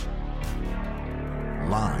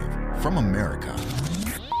Live from America,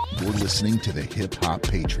 you're listening to the Hip Hop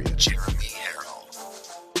Patriot, Jeremy Harrell.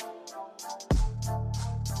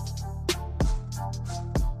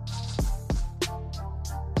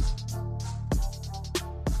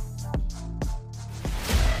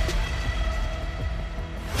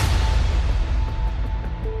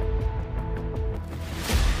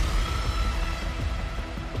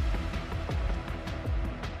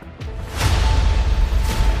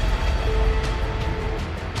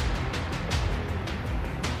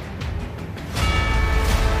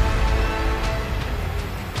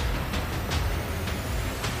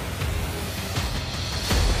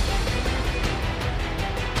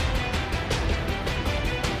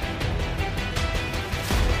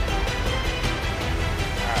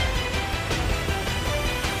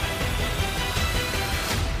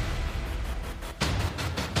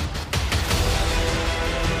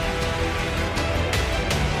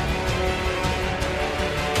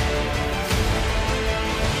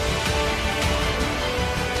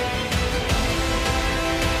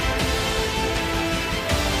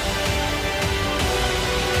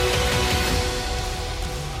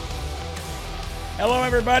 Hello,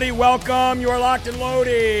 everybody. Welcome. You are locked and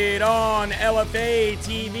loaded on LFA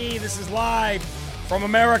TV. This is live from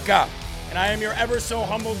America, and I am your ever so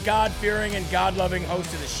humbled, God-fearing, and God-loving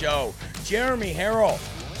host of the show, Jeremy Harrell,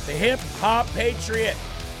 the Hip Hop Patriot.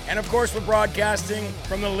 And, of course, we're broadcasting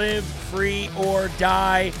from the Live Free or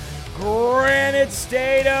Die Granite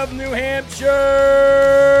State of New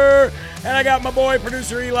Hampshire. And I got my boy,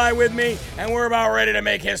 producer Eli, with me, and we're about ready to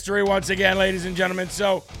make history once again, ladies and gentlemen.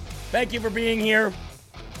 So, thank you for being here.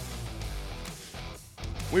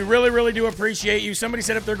 We really, really do appreciate you. Somebody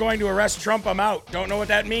said if they're going to arrest Trump, I'm out. Don't know what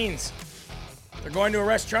that means. If they're going to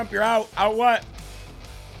arrest Trump, you're out. Out what?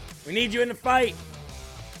 We need you in the fight.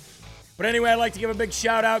 But anyway, I'd like to give a big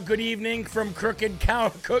shout out. Good evening from Cook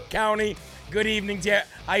County. Good evening,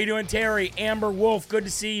 how you doing, Terry? Amber Wolf, good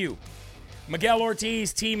to see you. Miguel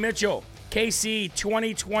Ortiz, T. Mitchell, KC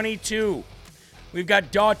 2022. We've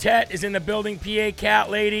got Dautet is in the building, PA Cat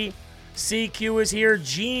Lady. CQ is here.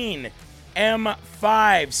 Jean,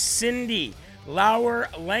 M5, Cindy, Lauer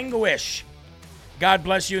Languish. God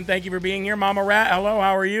bless you and thank you for being here. Mama Rat, hello,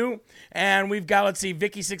 how are you? And we've got, let's see,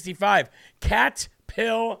 Vicky65, Cat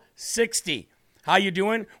Pill 60. How you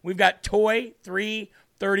doing? We've got Toy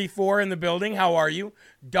 334 in the building. How are you?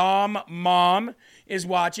 Dom Mom is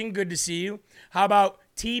watching. Good to see you. How about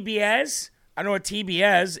TBS? I don't know what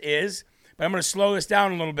TBS is, but I'm going to slow this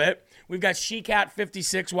down a little bit. We've got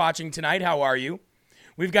SheCat56 watching tonight. How are you?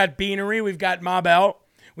 We've got Beanery. We've got Mabel.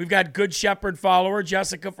 We've got Good Shepherd follower,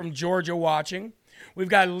 Jessica from Georgia watching. We've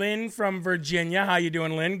got Lynn from Virginia. How you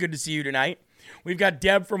doing, Lynn? Good to see you tonight. We've got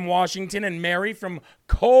Deb from Washington and Mary from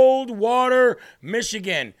Coldwater,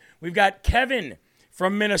 Michigan. We've got Kevin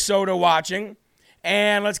from Minnesota watching.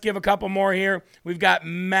 And let's give a couple more here. We've got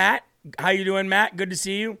Matt. How you doing, Matt? Good to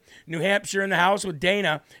see you. New Hampshire in the house with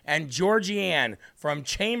Dana and Georgianne from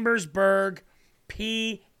Chambersburg,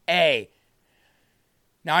 PA.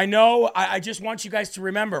 Now, I know, I just want you guys to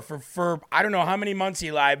remember, for I don't know how many months,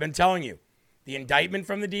 Eli, I've been telling you, the indictment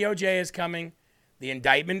from the DOJ is coming. The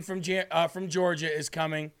indictment from Georgia is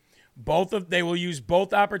coming. They will use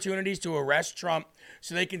both opportunities to arrest Trump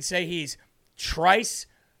so they can say he's thrice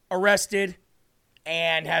arrested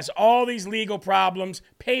and has all these legal problems,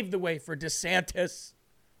 paved the way for Desantis.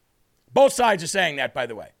 Both sides are saying that, by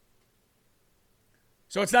the way.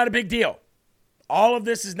 So it's not a big deal. All of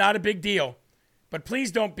this is not a big deal. But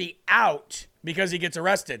please don't be out because he gets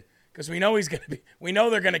arrested, because we know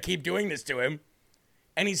they're going to keep doing this to him,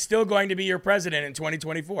 and he's still going to be your president in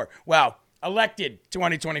 2024. Well, elected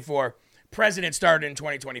 2024. President started in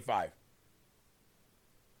 2025.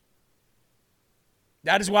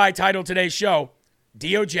 That is why I titled today's show,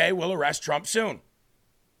 DOJ will arrest Trump soon.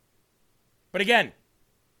 But again,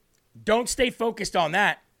 don't stay focused on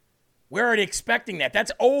that. We're already expecting that.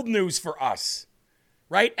 That's old news for us.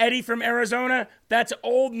 Right, Eddie from Arizona? That's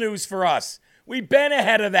old news for us. We've been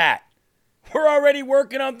ahead of that. We're already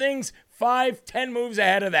working on things 5-10 moves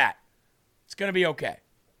ahead of that. It's going to be okay.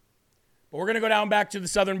 But we're going to go down back to the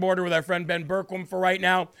southern border with our friend Ben Berkwam for right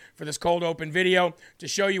now for this cold open video to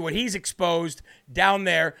show you what he's exposed down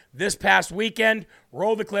there this past weekend.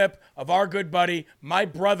 Roll the clip of our good buddy, my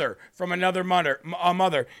brother from another mother,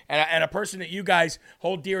 and a person that you guys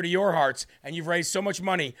hold dear to your hearts, and you've raised so much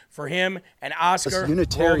money for him and Oscar. This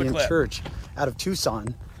Unitarian Church out of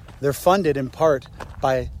Tucson. They're funded in part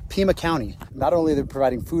by Pima County. Not only are they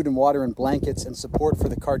providing food and water and blankets and support for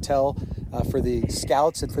the cartel, for the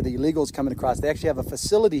scouts and for the illegals coming across, they actually have a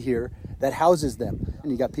facility here that houses them.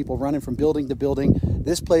 And you got people running from building to building.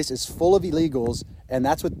 This place is full of illegals, and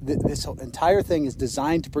that's what this entire thing is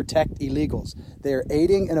designed to protect illegals. They are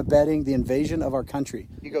aiding and abetting the invasion of our country.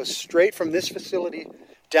 You go straight from this facility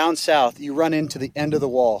down south, you run into the end of the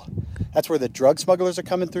wall. That's where the drug smugglers are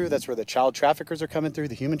coming through. That's where the child traffickers are coming through.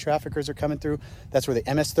 The human traffickers are coming through. That's where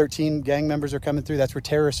the MS-13 gang members are coming through. That's where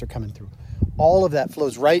terrorists are coming through. All of that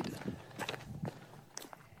flows right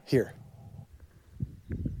here.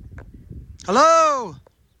 Hello.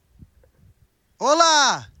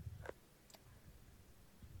 Hola.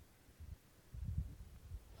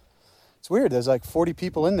 It's weird. There's like 40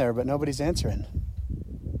 people in there, but nobody's answering.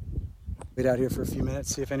 Wait out here for a few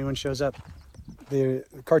minutes, see if anyone shows up. The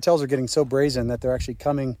cartels are getting so brazen that they're actually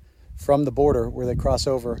coming from the border where they cross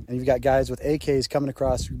over. And you've got guys with AKs coming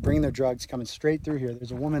across, bringing their drugs, coming straight through here.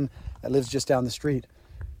 There's a woman that lives just down the street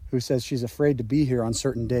who says she's afraid to be here on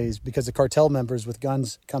certain days because the cartel members with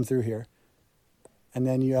guns come through here. And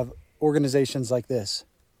then you have organizations like this,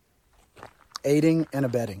 aiding and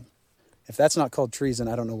abetting. If that's not called treason,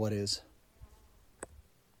 I don't know what is.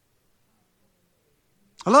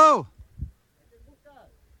 Hello?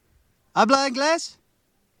 ¿Habla inglés?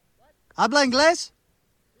 ¿Habla inglés?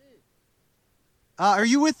 Are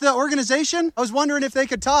you with the organization? I was wondering if they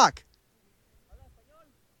could talk.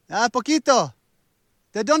 Poquito.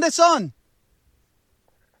 ¿De dónde son?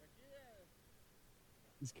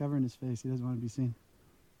 He's covering his face. He doesn't want to be seen.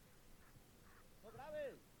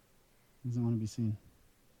 He doesn't want to be seen.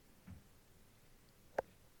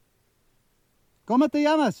 ¿Cómo te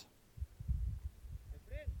llamas?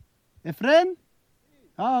 Efren?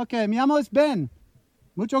 Oh, okay. Mi amo es Ben.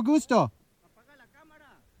 Mucho gusto.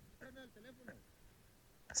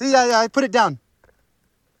 Sí, yeah, I put it down.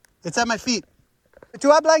 It's at my feet.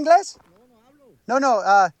 ¿Tú habla inglés? No,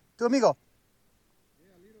 tu amigo.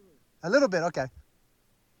 A little bit, okay.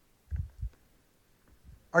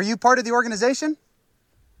 Are you part of the organization?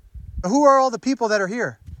 Who are all the people that are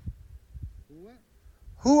here?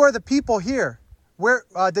 Who are the people here? Where,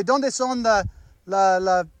 de dónde son the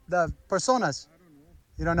personas?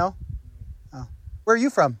 You don't know? Oh. Where are you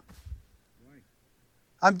from?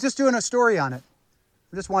 I'm just doing a story on it.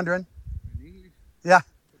 I'm just wondering. Yeah.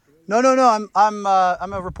 No. I'm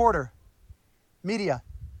a reporter. Media.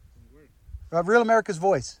 Real America's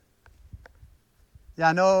Voice.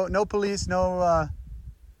 Yeah. No police. No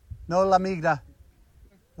la migra.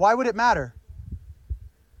 Why would it matter?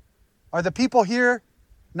 Are the people here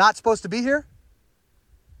not supposed to be here?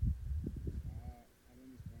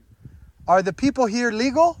 Are the people here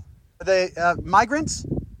legal? Are they migrants?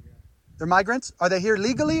 They're migrants. Are they here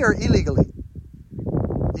legally or illegally?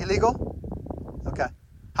 Illegal? Okay.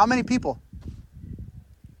 How many people?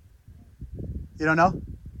 You don't know?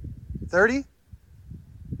 30?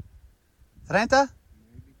 30?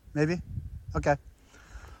 Maybe? Okay.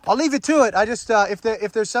 I'll leave it to it. I just,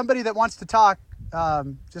 if there's somebody that wants to talk,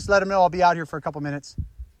 just let them know I'll be out here for a couple minutes.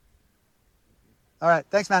 All right.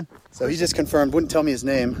 Thanks, man. So he just confirmed, wouldn't tell me his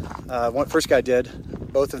name. First guy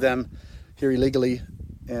did. Both of them here illegally.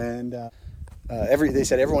 And they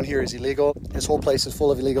said everyone here is illegal. This whole place is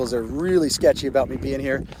full of illegals. They're really sketchy about me being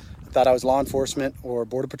here. Thought I was law enforcement or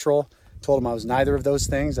border patrol. Told them I was neither of those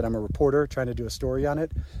things, that I'm a reporter trying to do a story on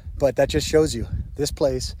it. But that just shows you this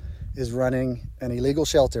place is running an illegal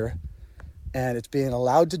shelter, and it's being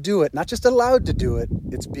allowed to do it. Not just allowed to do it,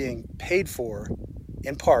 it's being paid for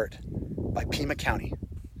in part by Pima County,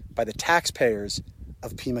 by the taxpayers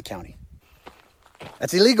of Pima County.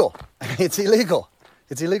 That's illegal. It's illegal.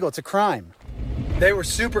 It's illegal. It's a crime. They were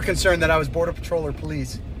super concerned that I was Border Patrol or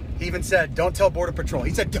police. He even said, don't tell Border Patrol.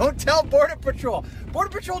 He said, don't tell Border Patrol. Border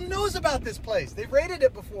Patrol knows about this place. They've raided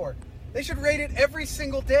it before. They should raid it every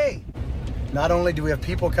single day. Not only do we have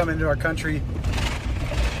people come into our country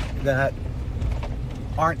that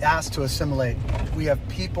aren't asked to assimilate, we have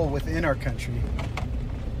people within our country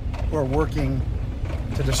who are working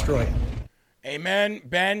to destroy it. Amen.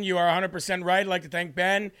 Ben, you are 100% right. I'd like to thank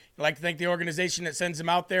Ben. I'd like to thank the organization that sends him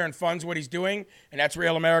out there and funds what he's doing, and that's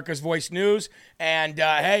Real America's Voice News. And,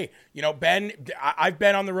 hey, you know, Ben, I've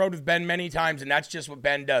been on the road with Ben many times, and that's just what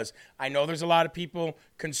Ben does. I know there's a lot of people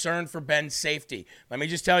concerned for Ben's safety. Let me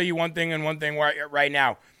just tell you one thing right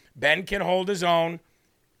now. Ben can hold his own.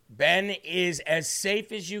 Ben is as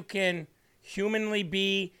safe as you can humanly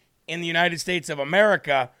be in the United States of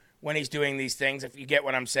America when he's doing these things, if you get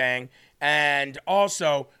what I'm saying. And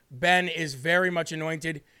also, Ben is very much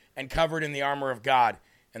anointed and covered in the armor of God.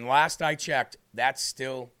 And last I checked, that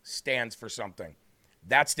still stands for something.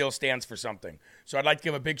 That still stands for something. So I'd like to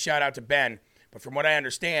give a big shout out to Ben. But from what I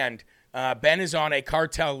understand, Ben is on a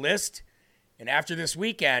cartel list. And after this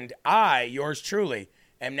weekend, I, yours truly,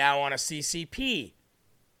 am now on a CCP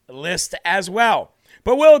list as well.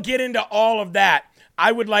 But we'll get into all of that.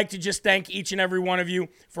 I would like to just thank each and every one of you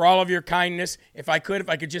for all of your kindness. If I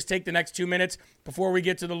could just take the next 2 minutes before we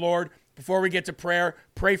get to the Lord, before we get to prayer,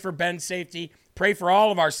 pray for Ben's safety, pray for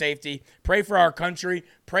all of our safety, pray for our country,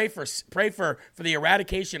 pray for the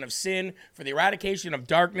eradication of sin, for the eradication of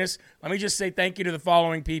darkness. Let me just say thank you to the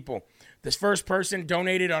following people. This first person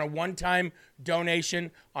donated on a one-time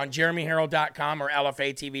donation on jeremyherald.com or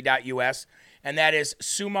lfatv.us, and that is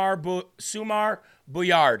Sumar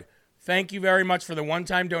Bouillard. Thank you very much for the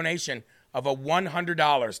one-time donation of a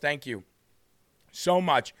 $100. Thank you so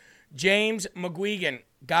much. James McGuigan,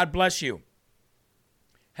 God bless you.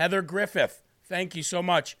 Heather Griffith, thank you so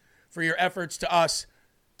much for your efforts to us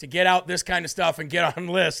to get out this kind of stuff and get on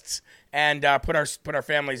lists and put our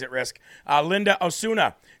families at risk. Linda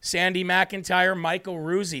Osuna, Sandy McIntyre, Michael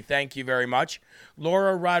Ruzzi, thank you very much.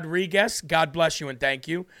 Laura Rodriguez, God bless you and thank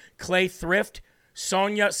you. Clay Thrift,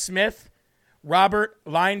 Sonia Smith, Robert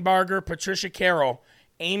Linebarger, Patricia Carroll,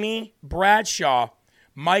 Amy Bradshaw,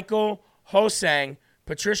 Michael Hosang,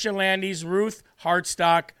 Patricia Landis, Ruth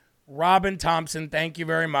Hartstock, Robin Thompson, thank you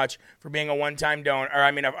very much for being a one-time donor,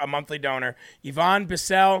 a monthly donor. Yvonne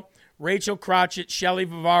Bissell, Rachel Crotchet, Shelley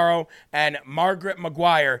Vivaro, and Margaret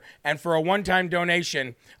McGuire, and for a one-time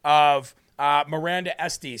donation of Miranda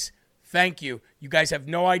Estes. Thank you. You guys have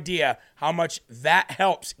no idea how much that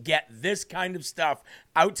helps get this kind of stuff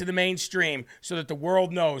out to the mainstream so that the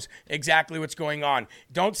world knows exactly what's going on.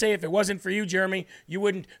 Don't say if it wasn't for you, Jeremy, you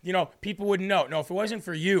wouldn't, people wouldn't know. No, if it wasn't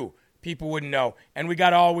for you, people wouldn't know. And we got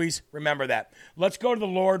to always remember that. Let's go to the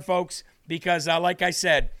Lord, folks, because like I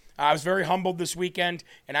said, I was very humbled this weekend,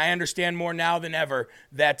 and I understand more now than ever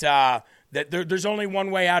that there's only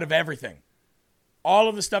one way out of everything. All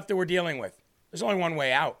of the stuff that we're dealing with, there's only one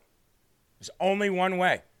way out. There's only one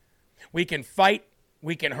way. We can fight,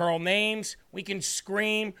 we can hurl names, we can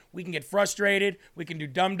scream, we can get frustrated, we can do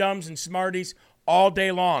dum-dums and smarties all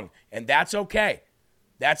day long, and that's okay.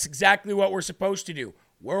 That's exactly what we're supposed to do.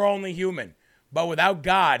 We're only human. But without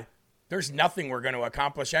God, there's nothing we're going to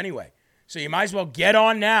accomplish anyway. So you might as well get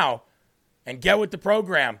on now and get with the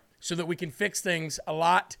program so that we can fix things a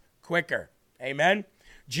lot quicker. Amen?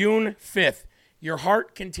 June 5th, your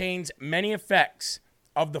heart contains many effects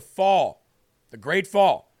of the fall. The great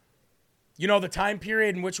fall. You know, the time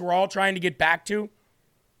period in which we're all trying to get back to?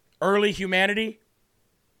 Early humanity?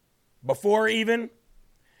 Before even?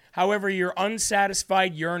 However, your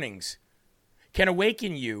unsatisfied yearnings can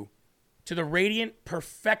awaken you to the radiant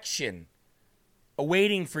perfection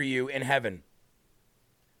awaiting for you in heaven.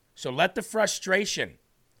 So let the frustration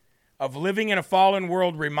of living in a fallen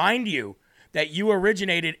world remind you that you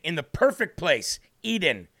originated in the perfect place,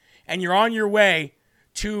 Eden, and you're on your way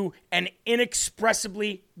to an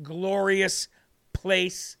inexpressibly glorious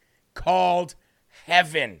place called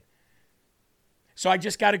heaven. So I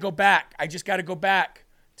just got to go back.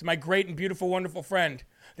 To my great and beautiful, wonderful friend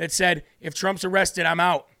that said, if Trump's arrested, I'm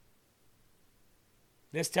out.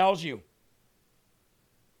 This tells you,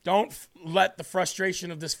 don't let the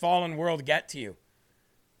frustration of this fallen world get to you.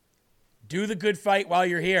 Do the good fight while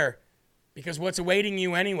you're here, because what's awaiting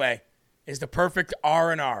you anyway is the perfect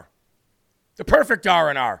R&R. The perfect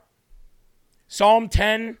R&R. Psalm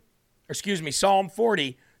 40,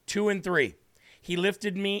 2 and 3. He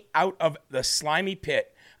lifted me out of the slimy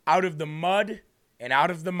pit, out of the mud and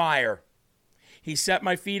out of the mire. He set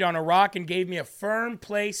my feet on a rock and gave me a firm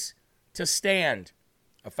place to stand,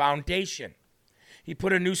 a foundation. He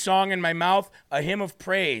put a new song in my mouth, a hymn of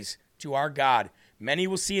praise to our God. Many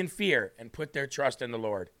will see and fear and put their trust in the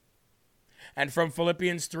Lord. And from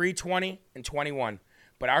Philippians 3:20 and 21.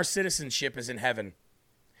 But our citizenship is in heaven,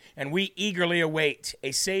 and we eagerly await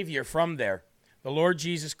a Savior from there, the Lord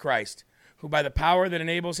Jesus Christ, who by the power that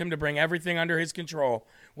enables him to bring everything under his control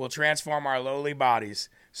will transform our lowly bodies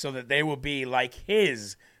so that they will be like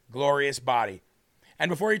his glorious body. And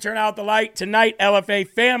before you turn out the light, tonight, LFA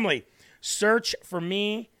family, search for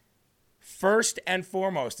me first and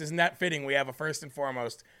foremost. Isn't that fitting? We have a first and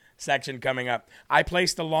foremost section coming up. I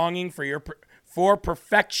place the longing for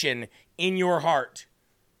perfection in your heart,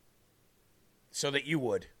 so that you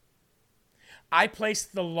would. I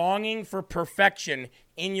placed the longing for perfection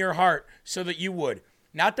in your heart so that you would.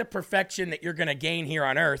 Not the perfection that you're going to gain here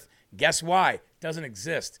on earth. Guess why? It doesn't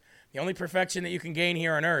exist. The only perfection that you can gain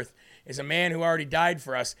here on earth is a man who already died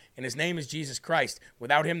for us, and his name is Jesus Christ.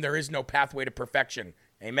 Without him, there is no pathway to perfection.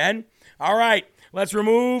 Amen? All right, let's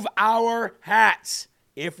remove our hats,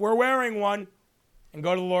 if we're wearing one, and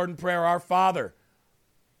go to the Lord in prayer. Our Father.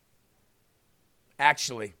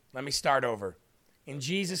 Actually, let me start over. In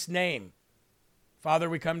Jesus' name, Father,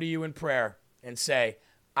 we come to you in prayer and say,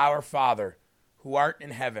 Our Father, who art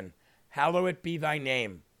in heaven, hallowed be thy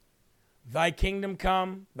name. Thy kingdom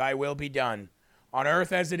come, thy will be done, on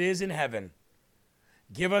earth as it is in heaven.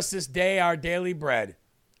 Give us this day our daily bread,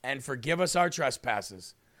 and forgive us our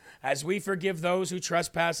trespasses, as we forgive those who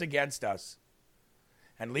trespass against us.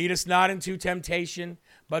 And lead us not into temptation,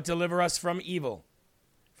 but deliver us from evil.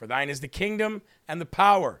 For thine is the kingdom, and the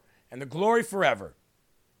power, and the glory forever.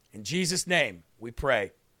 In Jesus' name we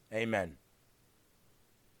pray. Amen.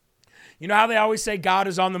 You know how they always say God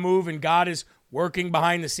is on the move and God is working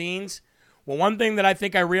behind the scenes? Well, one thing that I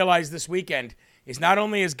think I realized this weekend is not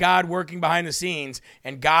only is God working behind the scenes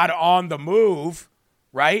and God on the move,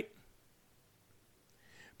 right?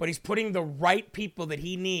 But he's putting the right people that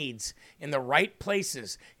he needs in the right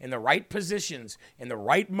places, in the right positions, in the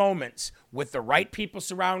right moments, with the right people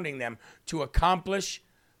surrounding them to accomplish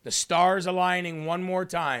the stars aligning one more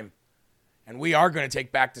time. And we are going to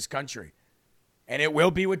take back this country. And it will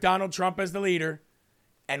be with Donald Trump as the leader.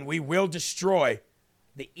 And we will destroy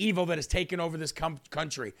the evil that has taken over this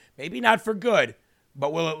country. Maybe not for good,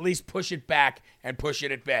 but we'll at least push it back and push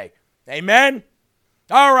it at bay. Amen?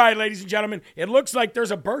 All right, ladies and gentlemen, it looks like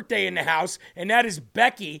there's a birthday in the house, and that is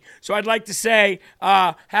Becky. So I'd like to say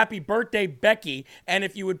happy birthday, Becky. And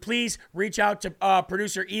if you would please reach out to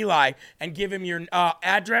producer Eli and give him your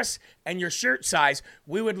address and your shirt size,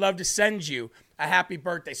 we would love to send you a happy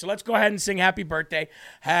birthday. So let's go ahead and sing happy birthday.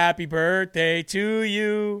 Happy birthday to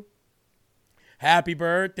you. Happy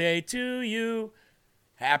birthday to you.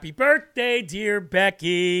 Happy birthday, dear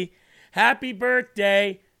Becky. Happy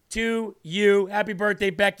birthday to you. Happy birthday,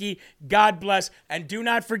 Becky. God bless. And do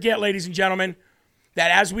not forget, ladies and gentlemen, that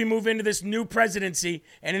as we move into this new presidency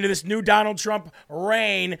and into this new Donald Trump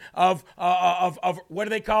reign of what do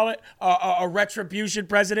they call it? A retribution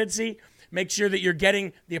presidency. Make sure that you're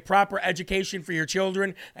getting the proper education for your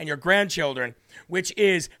children and your grandchildren, which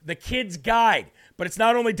is the Kid's Guide. But it's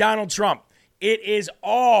not only Donald Trump. It is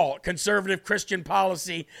all conservative Christian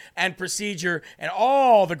policy and procedure and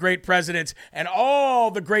all the great presidents and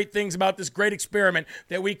all the great things about this great experiment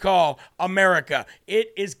that we call America.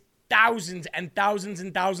 It is thousands and thousands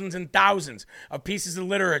and thousands and thousands of pieces of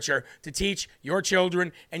literature to teach your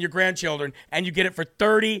children and your grandchildren, and you get it for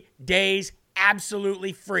 30 days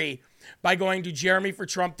absolutely free by going to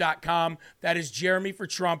jeremyfortrump.com. That is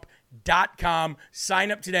jeremyfortrump.com.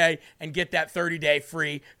 Sign up today and get that 30-day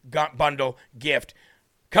free bundle gift.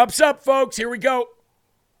 Cups up, folks. Here we go.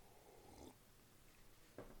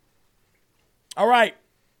 All right.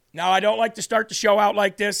 Now, I don't like to start the show out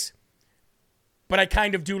like this, but I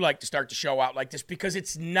kind of do like to start the show out like this because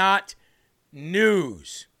it's not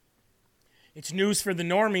news. It's news for the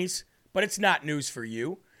normies, but it's not news for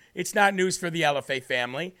you. It's not news for the LFA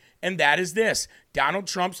family, and that is this. Donald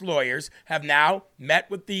Trump's lawyers have now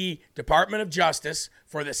met with the Department of Justice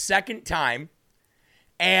for the second time,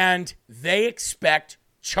 and they expect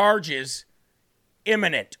charges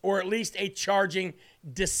imminent, or at least a charging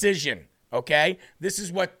decision, okay? This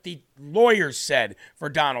is what the lawyers said for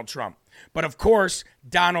Donald Trump. But, of course,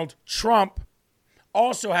 Donald Trump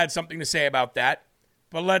also had something to say about that,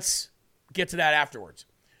 but let's get to that afterwards.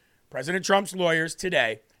 President Trump's lawyers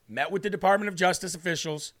today met with the Department of Justice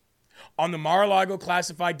officials on the Mar-a-Lago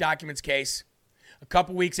classified documents case a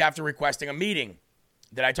couple weeks after requesting a meeting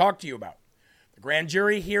that I talked to you about. The grand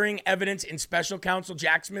jury hearing evidence in special counsel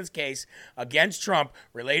Jack Smith's case against Trump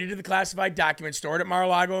related to the classified documents stored at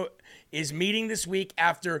Mar-a-Lago is meeting this week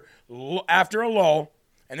after a lull,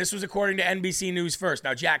 and this was according to NBC News First.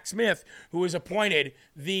 Now, Jack Smith, who was appointed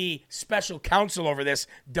the special counsel over this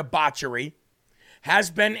debauchery,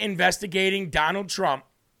 has been investigating Donald Trump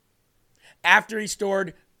after he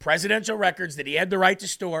stored presidential records that he had the right to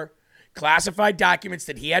store, classified documents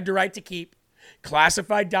that he had the right to keep,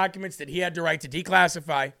 classified documents that he had the right to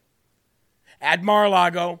declassify at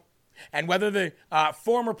Mar-a-Lago, and whether the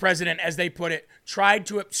former president, as they put it, tried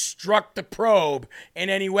to obstruct the probe in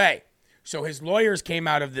any way. So his lawyers came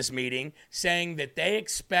out of this meeting saying that they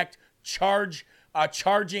expect a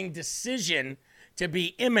charging decision to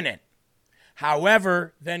be imminent.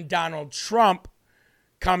 However, then Donald Trump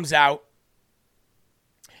comes out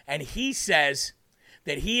and he says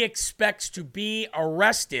that he expects to be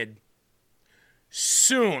arrested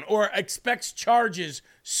soon, or expects charges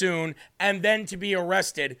soon, and then to be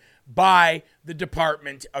arrested by the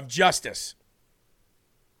Department of Justice.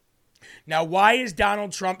 Now, why is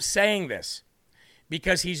Donald Trump saying this?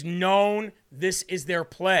 Because he's known this is their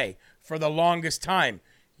play for the longest time.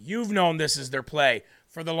 You've known this is their play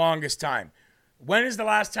for the longest time. When is the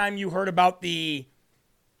last time you heard about the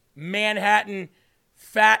Manhattan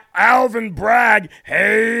Fat Alvin Bragg?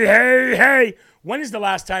 Hey, hey, hey. When is the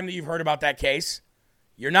last time that you've heard about that case?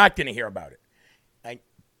 You're not going to hear about it.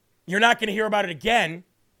 You're not going to hear about it again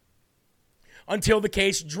until the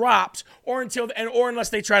case drops, or unless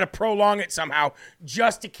they try to prolong it somehow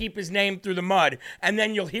just to keep his name through the mud, and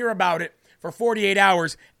then you'll hear about it for 48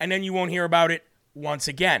 hours, and then you won't hear about it once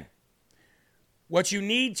again. What you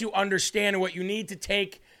need to understand and what you need to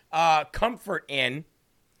take comfort in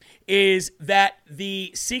is that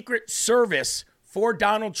the Secret Service for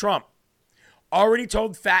Donald Trump already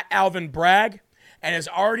told Fat Alvin Bragg and has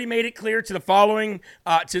already made it clear to the following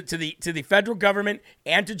to the federal government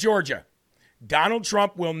and to Georgia. Donald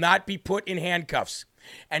Trump will not be put in handcuffs,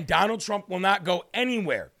 and Donald Trump will not go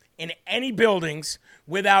anywhere in any buildings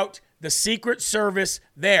without the Secret Service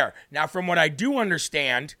there. Now, from what I do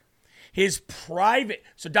understand,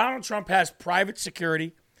 so Donald Trump has private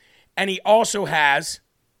security, and he also has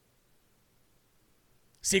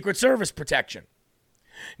Secret Service protection.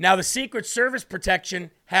 Now, the Secret Service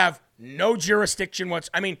protection have no jurisdiction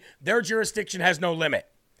their jurisdiction has no limit.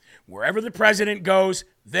 Wherever the president goes,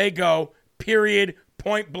 they go. Period,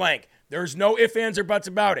 point blank. There's no ifs, ands, or buts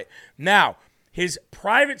about it. Now, his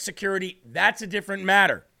private security, that's a different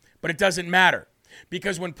matter. But it doesn't matter.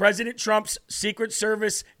 Because when President Trump's Secret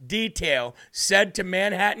Service detail said to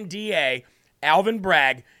Manhattan DA Alvin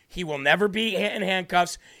Bragg, he will never be in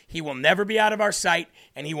handcuffs, he will never be out of our sight,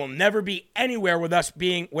 and he will never be anywhere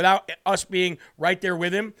without us being right there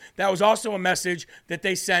with him. That was also a message that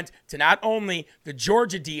they sent to not only the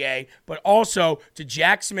Georgia DA, but also to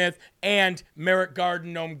Jack Smith and Merrick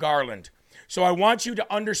Garland. So I want you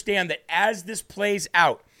to understand that as this plays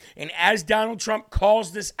out, and as Donald Trump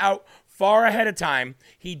calls this out far ahead of time,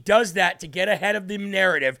 he does that to get ahead of the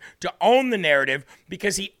narrative, to own the narrative,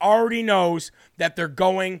 because he already knows that they're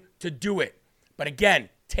going to do it. But again,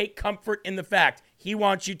 take comfort in the fact he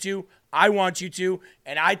wants you to, I want you to,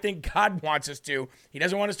 and I think God wants us to. He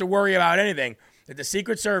doesn't want us to worry about anything, that the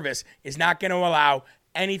Secret Service is not going to allow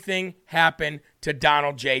anything happen to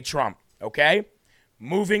Donald J. Trump, okay?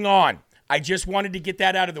 Moving on. I just wanted to get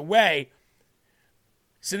that out of the way.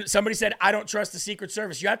 So somebody said, I don't trust the Secret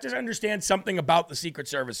Service. You have to understand something about the Secret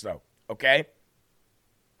Service, though, okay?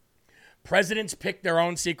 Presidents pick their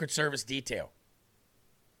own Secret Service detail.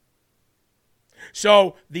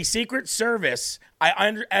 So the Secret Service,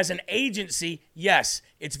 as an agency, yes,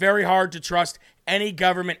 it's very hard to trust any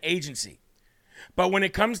government agency. But when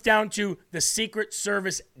it comes down to the Secret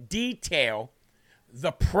Service detail,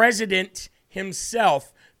 the president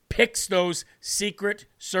himself picks those Secret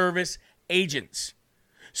Service agents.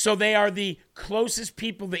 So they are the closest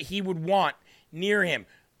people that he would want near him.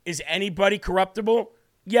 Is anybody corruptible?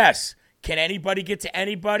 Yes. Can anybody get to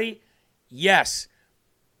anybody? Yes.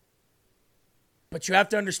 But you have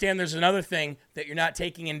to understand there's another thing that you're not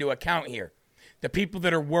taking into account here. The people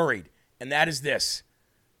that are worried, and that is this.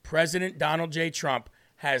 President Donald J. Trump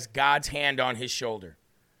has God's hand on his shoulder.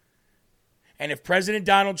 And if President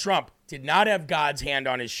Donald Trump did not have God's hand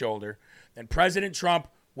on his shoulder, then President Trump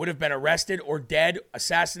would have been arrested or dead,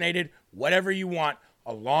 assassinated, whatever you want,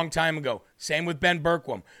 a long time ago. Same with Ben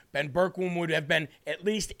Bergquam. Ben Bergquam would have been at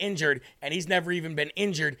least injured, and he's never even been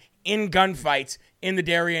injured in gunfights in the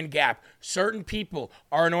Darien Gap. Certain people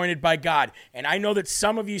are anointed by God, and I know that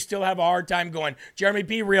some of you still have a hard time going, Jeremy,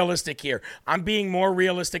 be realistic here. I'm being more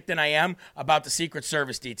realistic than I am about the Secret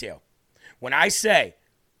Service detail. When I say,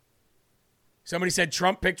 somebody said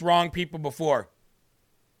Trump picked wrong people before.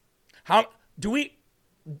 How do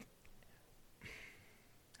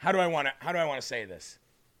I want to say this?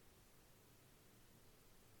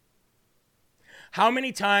 How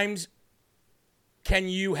many times can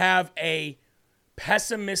you have a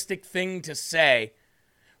pessimistic thing to say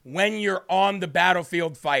when you're on the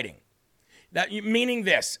battlefield fighting? Meaning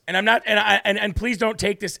this, and I'm not, and please don't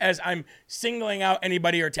take this as I'm singling out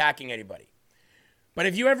anybody or attacking anybody. But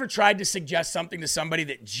have you ever tried to suggest something to somebody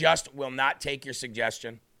that just will not take your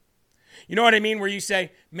suggestion? You know what I mean? Where you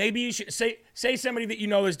say, maybe you should, say somebody that you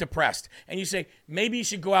know is depressed, and you say, maybe you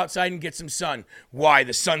should go outside and get some sun. Why?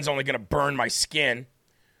 The sun's only going to burn my skin.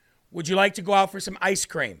 Would you like to go out for some ice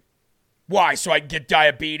cream? Why? So I can get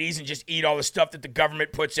diabetes and just eat all the stuff that the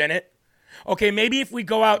government puts in it? Okay, maybe if we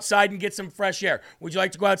go outside and get some fresh air. Would you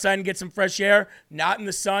like to go outside and get some fresh air? Not in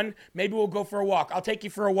the sun? Maybe we'll go for a walk. I'll take you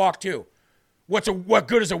for a walk too. What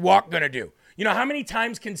good is a walk going to do? You know, how many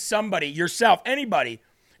times can somebody, yourself, anybody,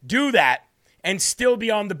 do that and still be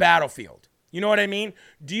on the battlefield? You know what I mean?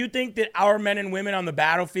 Do you think that our men and women on the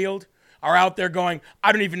battlefield are out there going,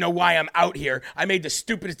 I don't even know why I'm out here. I made the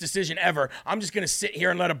stupidest decision ever. I'm just going to sit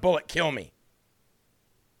here and let a bullet kill me.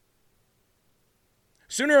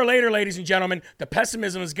 Sooner or later, ladies and gentlemen, the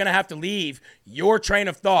pessimism is going to have to leave your train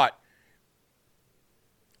of thought.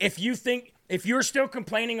 If If you're still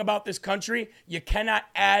complaining about this country, you cannot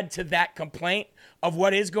add to that complaint of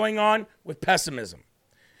what is going on with pessimism.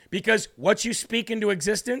 Because what you speak into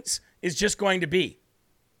existence is just going to be.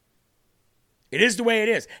 It is the way it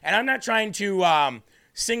is. And I'm not trying to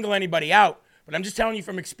single anybody out, but I'm just telling you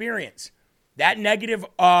from experience. That negative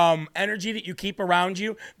energy that you keep around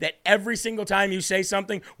you, that every single time you say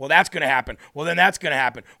something, well, that's going to happen. Well, then that's going to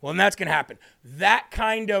happen. Well, then that's going to happen. That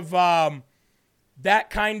kind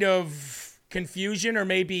of confusion or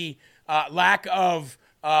maybe lack of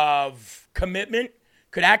commitment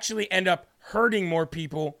could actually end up hurting more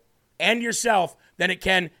people and yourself than it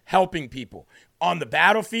can helping people. On the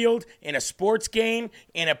battlefield, in a sports game,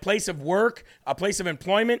 in a place of work, a place of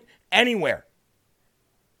employment, anywhere.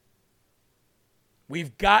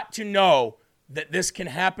 We've got to know that this can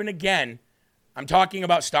happen again. I'm talking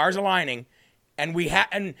about stars aligning. And we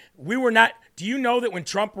were not. Do you know that when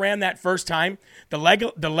Trump ran that first time, the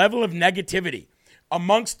level of negativity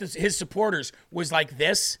amongst his supporters was like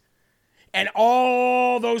this? And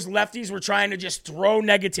all those lefties were trying to just throw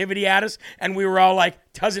negativity at us. And we were all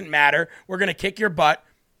like, doesn't matter. We're going to kick your butt.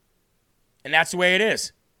 And that's the way it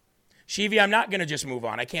is. Shivi, I'm not going to just move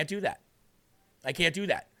on. I can't do that. I can't do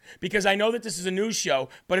that. Because I know that this is a news show,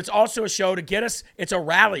 but it's also a show to get us. It's a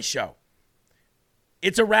rally show.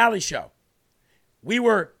 It's a rally show. We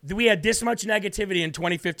had this much negativity in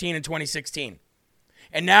 2015 and 2016.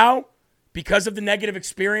 And now, because of the negative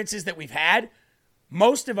experiences that we've had,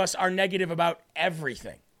 most of us are negative about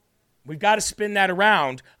everything. We've got to spin that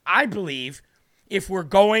around, I believe, if we're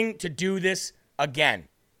going to do this again.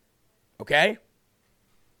 Okay?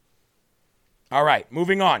 All right,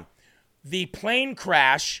 moving on. The plane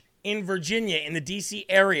crash in Virginia, in the D.C.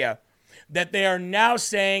 area, that they are now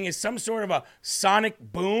saying is some sort of a sonic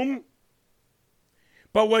boom.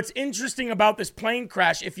 But what's interesting about this plane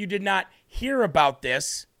crash, if you did not hear about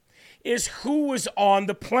this, is who was on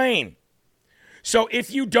the plane. So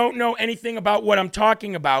if you don't know anything about what I'm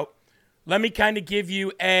talking about, let me kind of give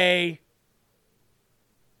you a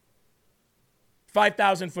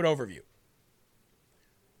 5,000-foot overview.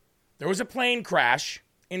 There was a plane crash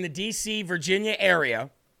in the D.C., Virginia area,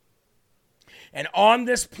 and on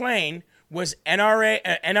this plane was NRA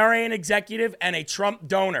an executive and a Trump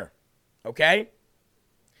donor, okay?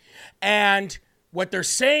 And what they're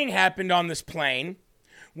saying happened on this plane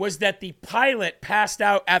was that the pilot passed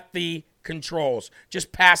out at the controls,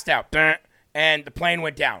 just passed out, and the plane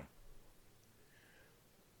went down.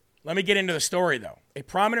 Let me get into the story, though. A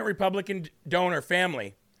prominent Republican donor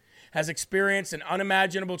family has experienced an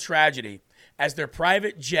unimaginable tragedy as their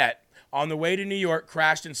private jet on the way to New York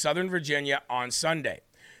crashed in Southern Virginia on Sunday.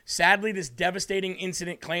 Sadly, this devastating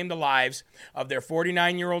incident claimed the lives of their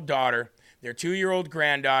 49-year-old daughter, their 2-year-old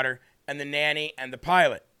granddaughter, and the nanny and the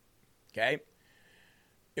pilot. Okay?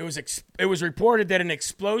 It was reported that an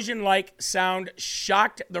explosion-like sound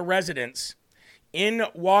shocked the residents in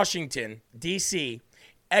Washington, D.C.,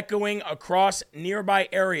 echoing across nearby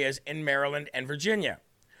areas in Maryland and Virginia.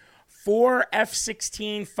 4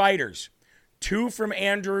 F-16 fighters, 2 from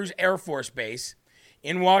Andrews Air Force Base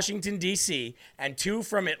in Washington, D.C., and 2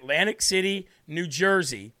 from Atlantic City, New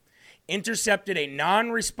Jersey, intercepted a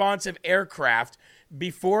non-responsive aircraft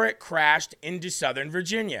before it crashed into Southern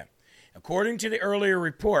Virginia. According to the earlier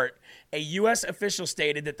report, a U.S. official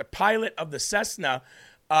stated that the pilot of the Cessna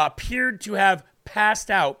appeared to have passed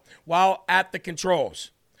out while at the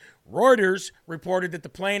controls. Reuters reported that the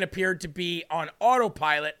plane appeared to be on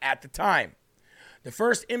autopilot at the time. The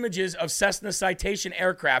first images of Cessna Citation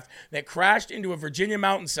aircraft that crashed into a Virginia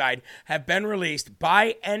mountainside have been released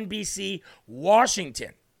by NBC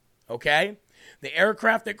Washington. Okay? The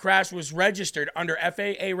aircraft that crashed was registered under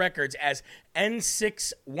FAA records as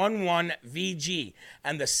N611VG,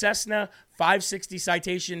 and the Cessna 560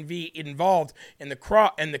 Citation V involved in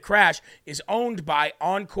the crash is owned by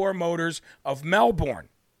Encore Motors of Melbourne.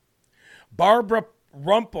 Barbara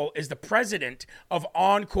Rumpel is the president of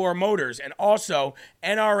Encore Motors and also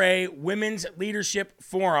NRA Women's Leadership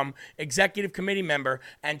Forum executive committee member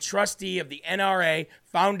and trustee of the NRA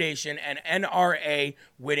Foundation and NRA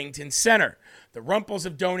Whittington Center. The Rumpels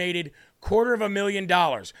have donated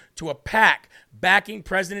 $250,000 to a PAC backing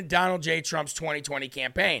President Donald J. Trump's 2020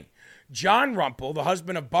 campaign. John Rumpel, the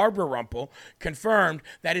husband of Barbara Rumpel, confirmed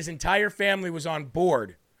that his entire family was on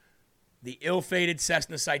board the ill-fated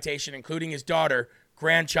Cessna Citation, including his daughter,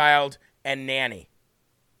 grandchild, and nanny.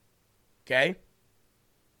 Okay?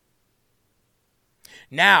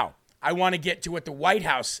 Now, I want to get to what the White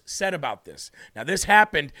House said about this. Now, this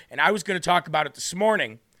happened, and I was going to talk about it this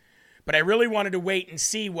morning, But I really wanted to wait and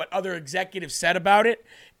see what other executives said about it.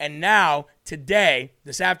 And now, today,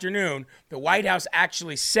 this afternoon, the White House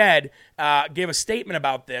actually said, gave a statement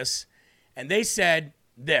about this. And they said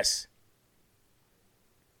this.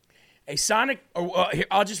 Here,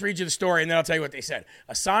 I'll just read you the story and then I'll tell you what they said.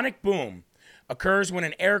 A sonic boom occurs when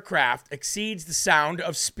an aircraft exceeds the sound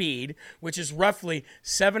of speed, which is roughly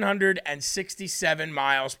 767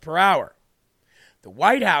 miles per hour. The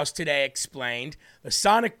White House today explained the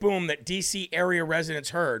sonic boom that D.C. area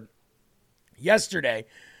residents heard yesterday,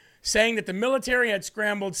 saying that the military had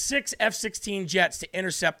scrambled 6 F-16 jets to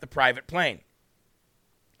intercept the private plane.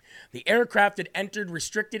 The aircraft had entered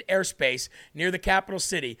restricted airspace near the capital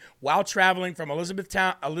city while traveling from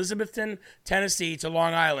Elizabethton, Tennessee to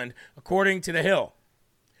Long Island, according to The Hill.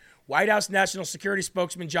 White House National Security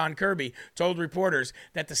spokesman John Kirby told reporters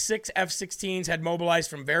that the 6 F-16s had mobilized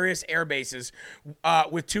from various air bases,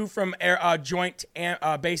 with 2 from Joint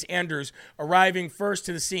Base Andrews arriving first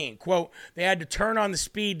to the scene. Quote, they had to turn on the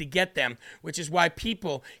speed to get them, which is why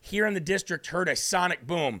people here in the district heard a sonic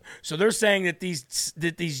boom. So they're saying that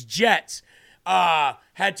these jets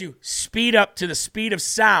had to speed up to the speed of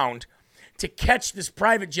sound to catch this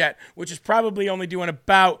private jet, which is probably only doing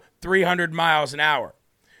about 300 miles an hour.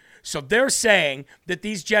 So they're saying that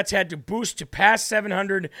these jets had to boost to past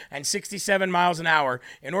 767 miles an hour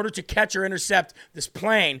in order to catch or intercept this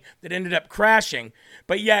plane that ended up crashing.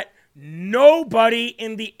 But yet nobody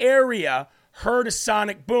in the area heard a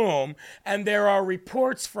sonic boom, and there are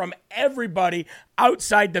reports from everybody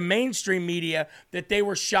outside the mainstream media that they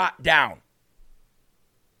were shot down.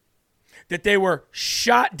 That they were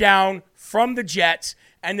shot down from the jets,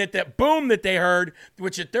 and that the boom that they heard,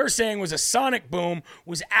 which they're saying was a sonic boom,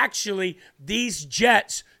 was actually these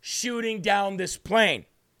jets shooting down this plane.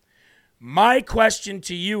 My question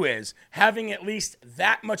to you is, having at least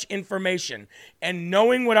that much information and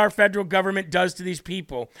knowing what our federal government does to these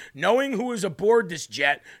people, knowing who was aboard this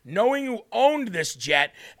jet, knowing who owned this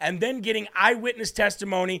jet, and then getting eyewitness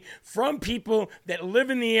testimony from people that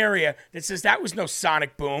live in the area that says that was no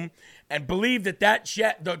sonic boom, and believe that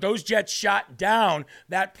those jets shot down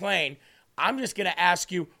that plane, I'm just going to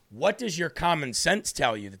ask you, what does your common sense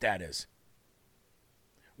tell you that is?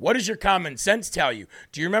 What does your common sense tell you?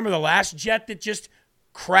 Do you remember the last jet that just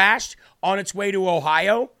crashed on its way to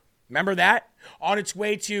Ohio? Remember that? On its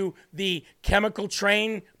way to the chemical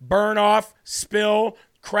train burn-off, spill,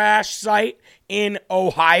 crash site in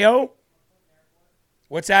Ohio?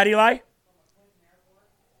 What's that, Eli?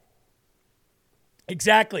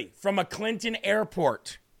 Exactly, from a Clinton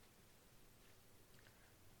airport.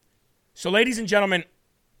 So, ladies and gentlemen,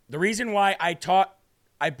 the reason why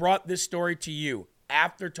I brought this story to you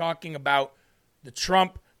after talking about the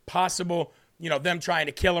Trump possible, them trying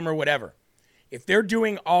to kill him or whatever. If they're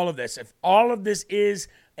doing all of this, if all of this is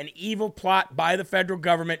an evil plot by the federal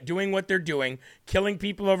government doing what they're doing, killing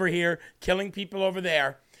people over here, killing people over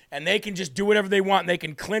there, and they can just do whatever they want, and they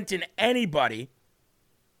can Clinton anybody,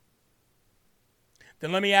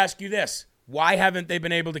 then let me ask you this. Why haven't they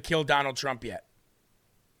been able to kill Donald Trump yet?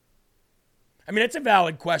 I mean, it's a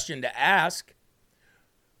valid question to ask.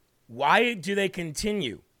 Why do they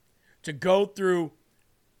continue to go through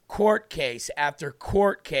court case after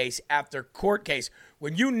court case after court case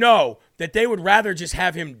when you know that they would rather just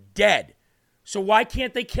have him dead? So why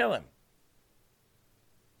can't they kill him?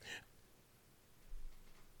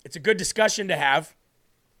 It's a good discussion to have.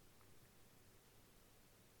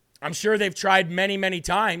 I'm sure they've tried many, many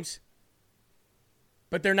times,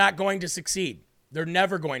 but they're not going to succeed. They're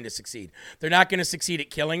never going to succeed. They're not going to succeed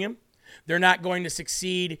at killing him. They're not going to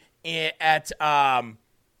succeed at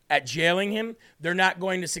jailing him. They're not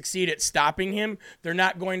going to succeed at stopping him. They're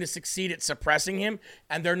not going to succeed at suppressing him.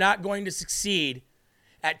 And they're not going to succeed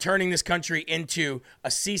at turning this country into a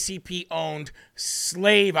CCP-owned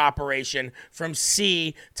slave operation from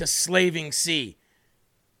sea to slaving sea.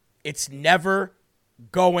 It's never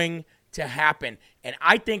going to happen. And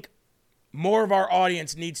I think more of our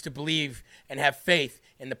audience needs to believe and have faith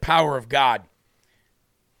in the power of God.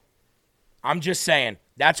 I'm just saying,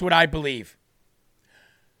 that's what I believe.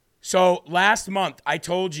 So last month, I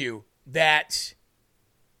told you that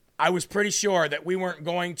I was pretty sure that we weren't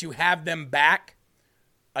going to have them back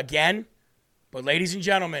again. But ladies and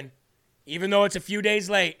gentlemen, even though it's a few days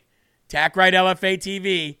late, Tack Right LFA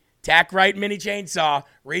TV, Tack Right Mini Chainsaw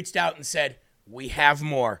reached out and said, we have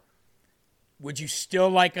more. Would you still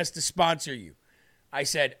like us to sponsor you? I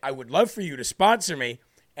said, I would love for you to sponsor me,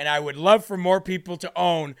 and I would love for more people to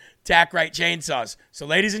own Tack Right chainsaws. So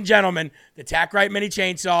ladies and gentlemen, the Tack Right Mini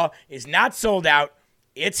Chainsaw is not sold out.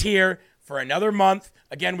 It's here for another month.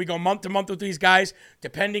 Again, we go month to month with these guys,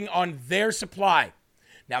 depending on their supply.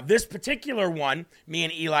 Now, this particular one, me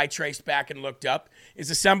and Eli traced back and looked up, is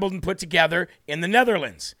assembled and put together in the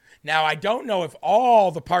Netherlands. Now, I don't know if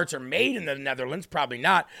all the parts are made in the Netherlands, probably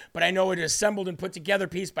not, but I know it is assembled and put together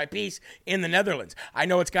piece by piece in the Netherlands. I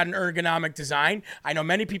know it's got an ergonomic design. I know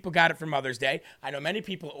many people got it for Mother's Day. I know many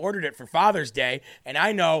people ordered it for Father's Day, and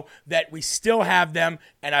I know that we still have them,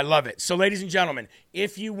 and I love it. So, ladies and gentlemen,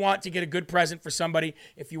 if you want to get a good present for somebody,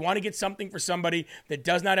 if you want to get something for somebody that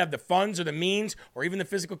does not have the funds or the means or even the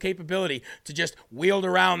physical capability to just wield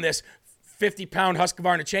around this 50-pound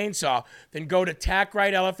Husqvarna chainsaw, then go to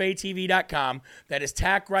TackRightLFATV.com. That is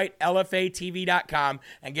TackRightLFATV.com,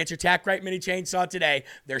 and get your TackRight mini chainsaw today.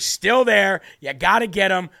 They're still there. You got to get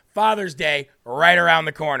them. Father's Day right around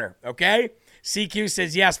the corner, okay? CQ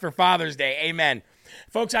says yes for Father's Day. Amen.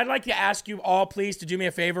 Folks, I'd like to ask you all, please, to do me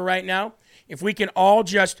a favor right now. If we can all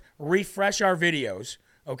just refresh our videos,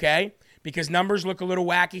 okay? Because numbers look a little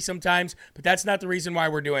wacky sometimes, but that's not the reason why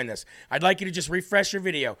we're doing this. I'd like you to just refresh your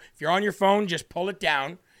video. If you're on your phone, just pull it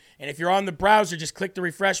down. And if you're on the browser, just click the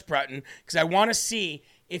refresh button, because I want to see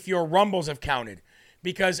if your rumbles have counted.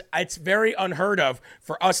 Because it's very unheard of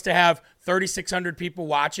for us to have 3,600 people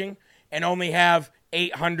watching and only have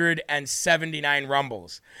 879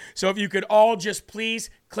 rumbles. So if you could all just please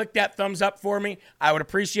click that thumbs up for me, I would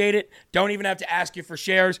appreciate it. Don't even have to ask you for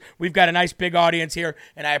shares. We've got a nice big audience here,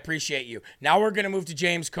 and I appreciate you. Now we're going to move to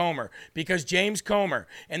James Comer, because James Comer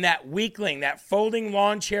and that weakling, that folding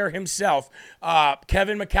lawn chair himself,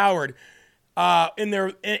 Kevin McCoward,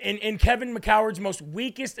 in Kevin McCoward's most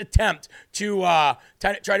weakest attempt to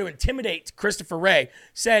try to intimidate Christopher Wray,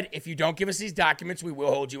 said, if you don't give us these documents, we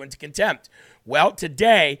will hold you into contempt. Well,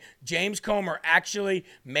 today, James Comer actually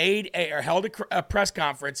held a press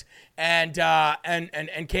conference and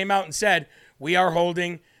came out and said, we are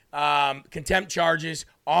holding contempt charges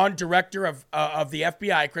on Director of the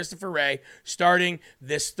FBI, Christopher Wray, starting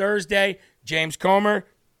this Thursday. James Comer,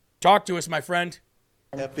 talk to us, my friend.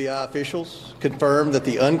 FBI officials confirmed that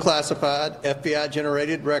the unclassified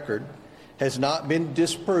FBI-generated record has not been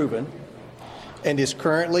disproven and is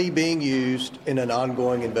currently being used in an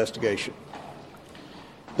ongoing investigation.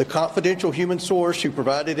 The confidential human source who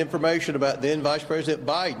provided information about then Vice President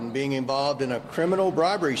Biden being involved in a criminal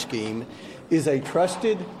bribery scheme is a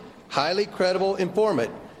trusted, highly credible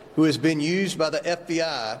informant who has been used by the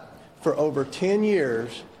FBI for over 10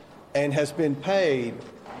 years and has been paid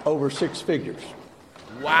over six figures.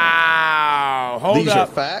 Wow. Hold These up.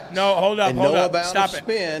 are facts. No, hold up. And Hold no up. amount Stop of it.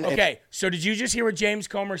 spin. Okay, so did you just hear what James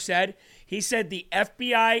Comer said? He said the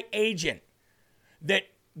FBI agent that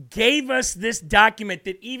gave us this document,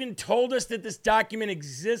 that even told us that this document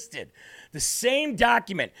existed, the same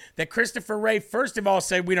document that Christopher Wray, first of all,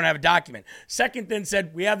 said we don't have a document. Second, then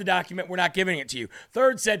said we have the document, we're not giving it to you.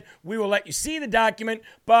 Third, said we will let you see the document,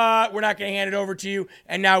 but we're not going to hand it over to you.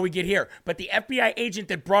 And now we get here. But the FBI agent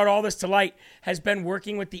that brought all this to light has been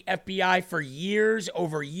working with the FBI for years,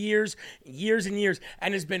 over years, years and years,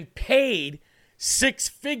 and has been paid six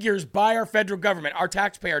figures by our federal government, our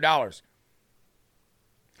taxpayer dollars.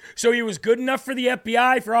 So he was good enough for the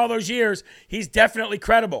FBI for all those years. He's definitely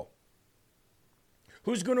credible.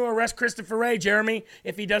 Who's going to arrest Christopher Wray, Jeremy,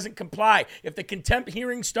 if he doesn't comply? If the contempt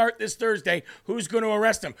hearings start this Thursday, who's going to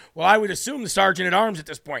arrest him? Well, I would assume the sergeant at arms at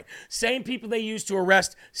this point. Same people they used to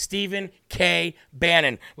arrest Stephen K.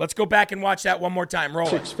 Bannon. Let's go back and watch that one more time. Roll it.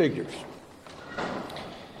 Six figures.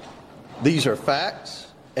 These are facts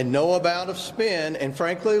and no amount of spin and,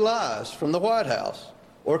 frankly, lies from the White House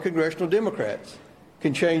or congressional Democrats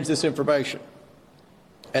can change this information.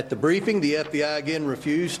 At the briefing, the FBI again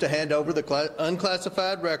refused to hand over the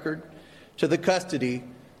unclassified record to the custody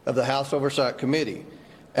of the House Oversight Committee,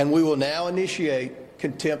 and we will now initiate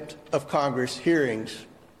contempt of Congress hearings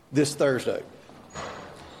this Thursday.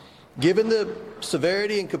 Given the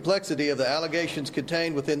severity and complexity of the allegations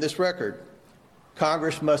contained within this record,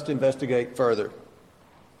 Congress must investigate further.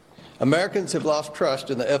 Americans have lost trust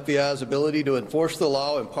in the FBI's ability to enforce the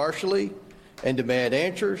law impartially and demand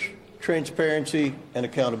answers, transparency, and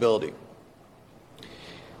accountability.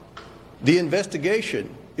 The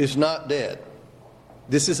investigation is not dead.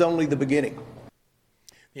 This is only the beginning.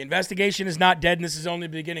 The investigation is not dead, and this is only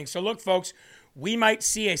the beginning. So look, folks, we might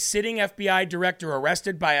see a sitting FBI director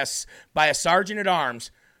arrested by a sergeant at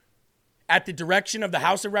arms at the direction of the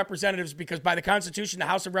House of Representatives, because by the Constitution, the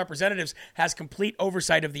House of Representatives has complete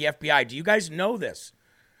oversight of the FBI. Do you guys know this?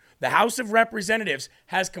 The House of Representatives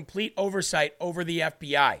has complete oversight over the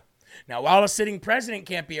FBI. Now, while a sitting president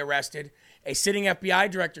can't be arrested, a sitting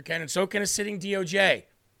FBI director can, and so can a sitting DOJ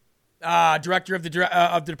director of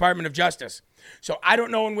the Department of Justice. So I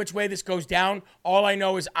don't know in which way this goes down. All I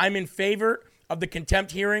know is I'm in favor of the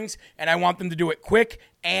contempt hearings, and I want them to do it quick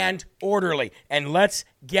and orderly. And let's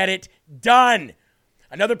get it done.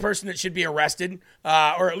 Another person that should be arrested,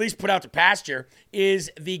 or at least put out to pasture, is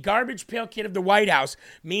the garbage pail kid of the White House,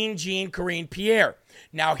 Mean Jean Karine Pierre.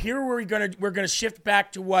 Now, here we're gonna shift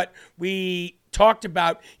back to what we talked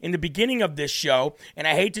about in the beginning of this show, and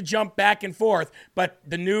I hate to jump back and forth, but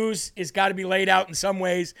the news has got to be laid out in some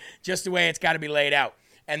ways, just the way it's got to be laid out.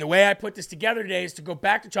 And the way I put this together today is to go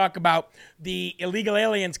back to talk about the illegal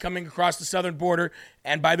aliens coming across the southern border,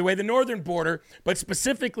 and by the way, the northern border, but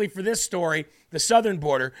specifically for this story, the southern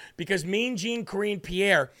border, because Mean Jean Karine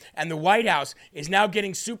Pierre and the White House is now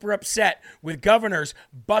getting super upset with governors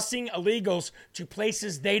busing illegals to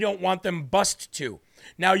places they don't want them bussed to.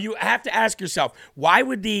 Now, you have to ask yourself, why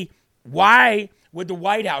would the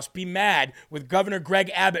White House be mad with Governor Greg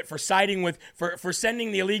Abbott for siding with for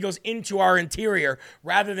sending the illegals into our interior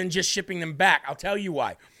rather than just shipping them back? I'll tell you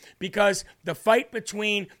why. Because the fight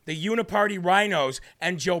between the uniparty rhinos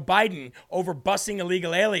and Joe Biden over busing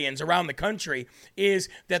illegal aliens around the country is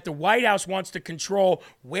that the White House wants to control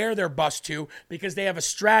where they're bused to because they have a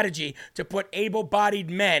strategy to put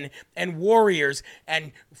able-bodied men and warriors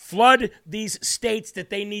and flood these states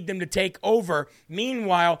that they need them to take over,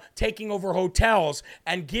 meanwhile taking over hotels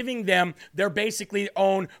and giving them their basically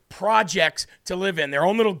own projects to live in, their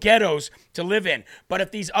own little ghettos to live in. But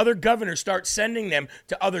if these other governors start sending them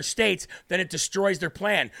to other states, then it destroys their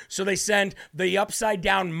plan. So they send the upside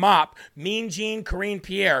down mop, Mean Jean Karine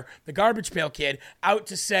Pierre, the garbage pail kid, out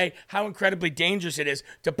to say how incredibly dangerous it is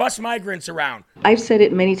to bus migrants around. I've said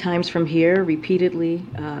it many times from here, repeatedly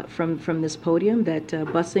from this podium, that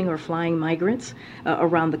busing or flying migrants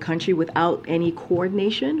around the country without any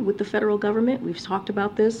coordination with the federal government, we've talked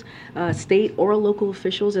about this, state or local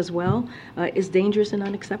officials as well, is dangerous and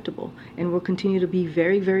unacceptable. And we'll continue to be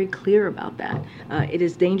very, very clear about that. It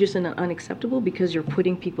is dangerous and unacceptable because you're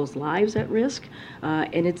putting people's lives at risk,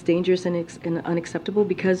 and it's dangerous and unacceptable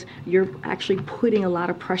because you're actually putting a lot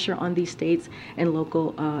of pressure on these states and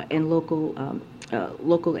local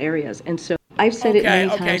areas. And so I've said it many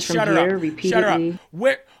times from here, repeatedly.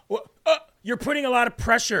 You're putting a lot of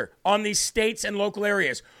pressure on these states and local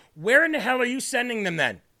areas. Where in the hell are you sending them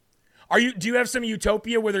then? Do you have some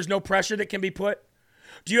utopia where there's no pressure that can be put?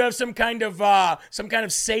 Do you have some kind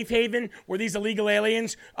of safe haven where these illegal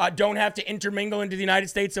aliens don't have to intermingle into the United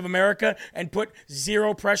States of America and put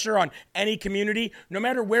zero pressure on any community? No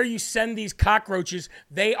matter where you send these cockroaches,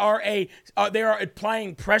 they are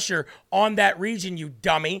applying pressure on that region, you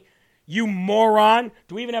dummy. You moron.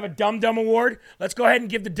 Do we even have a Dum Dum Award? Let's go ahead and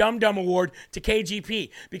give the Dum Dum Award to KGP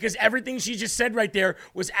because everything she just said right there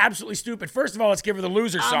was absolutely stupid. First of all, let's give her the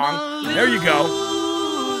loser song. There you go.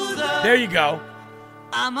 There you go.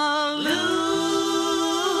 I'm a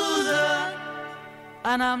loser,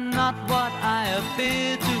 and I'm not what I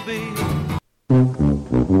appear to be.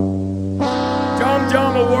 Dum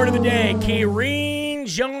Dum Award of the day, Karine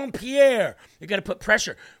Jean-Pierre. You got to put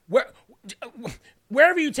pressure.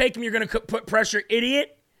 Wherever you take him, you're going to put pressure,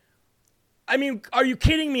 idiot. I mean, are you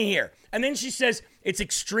kidding me here? And then she says it's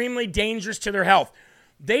extremely dangerous to their health.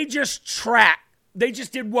 They just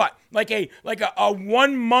did what? Like a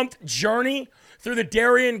 1 month journey through the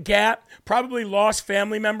Darien Gap, probably lost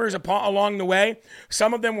family members along the way.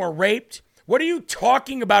 Some of them were raped. What are you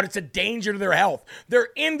talking about? It's a danger to their health. They're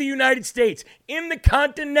in the United States, in the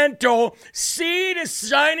continental sea to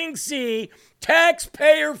shining sea,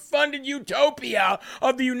 taxpayer-funded utopia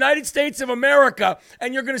of the United States of America,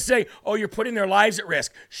 and you're going to say, oh, you're putting their lives at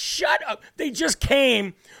risk. Shut up. They just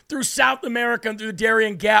came through South America and through the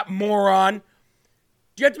Darien Gap, moron.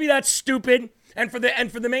 Do you have to be that stupid? And for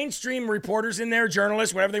the mainstream reporters in there,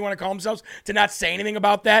 journalists, whatever they want to call themselves, to not say anything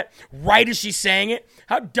about that right as she's saying it,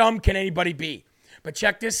 how dumb can anybody be? But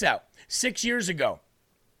check this out. 6 years ago,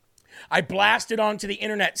 I blasted onto the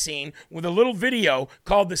internet scene with a little video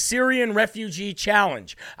called the Syrian Refugee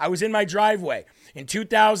Challenge. I was in my driveway in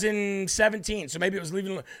 2017, so maybe it was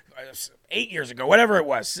leaving 8 years ago, whatever it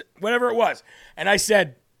was. And I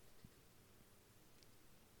said,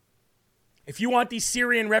 if you want these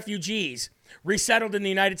Syrian refugees resettled in the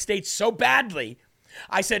United States so badly,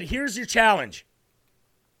 I said, here's your challenge.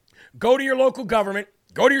 Go to your local government,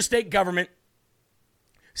 go to your state government,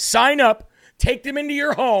 sign up, take them into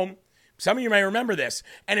your home. Some of you may remember this.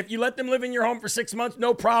 And if you let them live in your home for 6 months,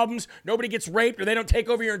 no problems, nobody gets raped, or they don't take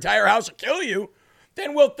over your entire house or kill you,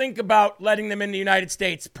 then we'll think about letting them in the United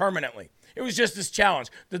States permanently. It was just this challenge.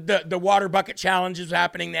 The water bucket challenge was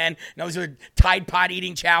happening then, and all these other Tide Pod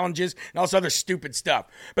eating challenges, and all this other stupid stuff.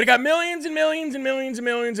 But it got millions and millions and millions and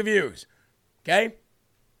millions of views. Okay?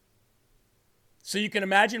 So you can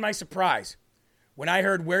imagine my surprise when I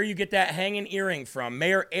heard Where You Get That Hanging Earring From,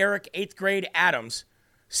 Mayor Eric 8th Grade Adams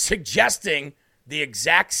suggesting the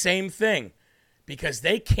exact same thing because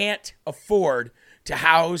they can't afford to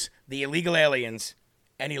house the illegal aliens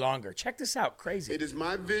any longer. Check this out. Crazy. It is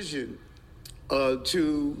my vision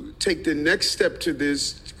to take the next step to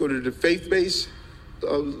this, to go to the faith-based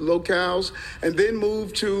locales, and then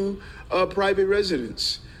move to private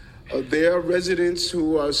residence. There are residents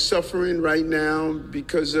who are suffering right now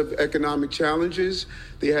because of economic challenges.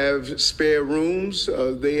 They have spare rooms,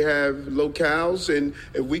 they have locales, and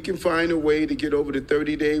if we can find a way to get over the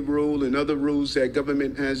 30-day rule and other rules that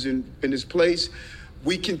government has in its place,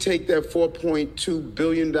 we can take that $4.2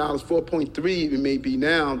 billion, 4.3 even maybe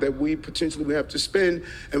now, that we potentially would have to spend,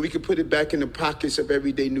 and we can put it back in the pockets of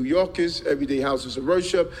everyday New Yorkers, everyday houses of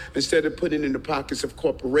worship, instead of putting it in the pockets of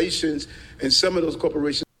corporations. And some of those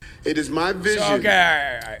corporations, it is my vision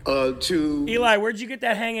to... Eli, where'd you get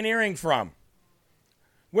that hanging earring from?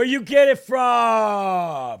 Where you get it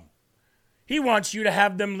from? He wants you to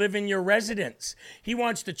have them live in your residence. He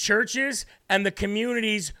wants the churches and the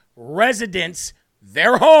community's residents,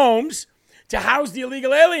 their homes, to house the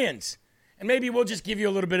illegal aliens. And maybe we'll just give you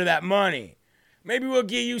a little bit of that money. Maybe we'll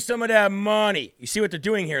give you some of that money. You see what they're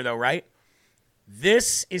doing here, though, right?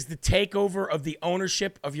 This is the takeover of the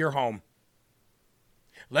ownership of your home.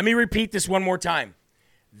 Let me repeat this one more time.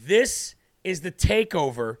 This is the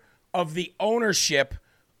takeover of the ownership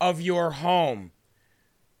of your home.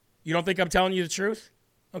 You don't think I'm telling you the truth?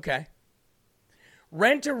 Okay.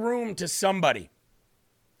 Rent a room to somebody.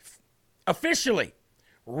 Officially,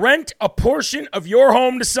 rent a portion of your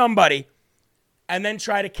home to somebody and then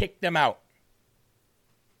try to kick them out.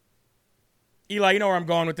 Eli, you know where I'm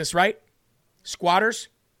going with this, right? Squatters.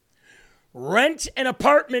 Rent an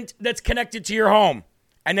apartment that's connected to your home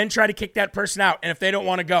and then try to kick that person out. And if they don't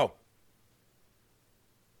want to go,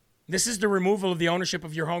 this is the removal of the ownership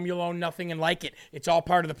of your home. You'll own nothing and like it. It's all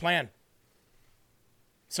part of the plan.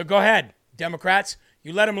 So go ahead, Democrats.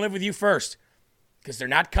 You let them live with you first, because they're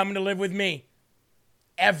not coming to live with me.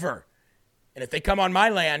 Ever. And if they come on my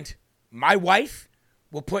land, my wife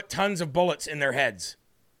will put tons of bullets in their heads.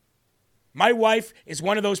 My wife is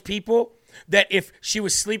one of those people that if she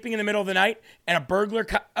was sleeping in the middle of the night and a burglar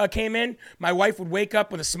came in, my wife would wake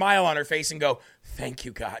up with a smile on her face and go, "Thank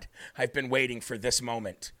you, God. I've been waiting for this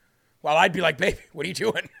moment." While I'd be like, "Baby, what are you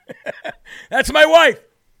doing?" That's my wife.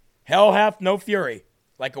 Hell hath no fury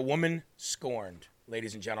like a woman scorned,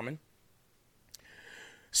 ladies and gentlemen.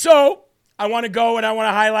 So I want to go and I want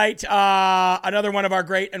to highlight another one of our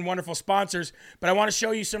great and wonderful sponsors, but I want to show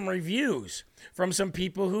you some reviews from some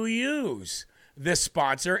people who use this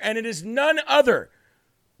sponsor, and it is none other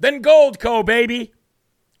than Goldco, baby.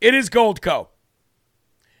 It is Goldco.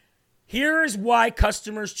 Here's why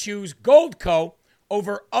customers choose Goldco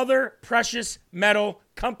over other precious metal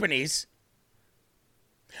companies.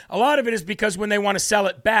 A lot of it is because when they want to sell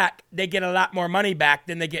it back, they get a lot more money back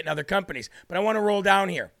than they get in other companies. But I want to roll down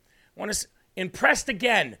here. Impressed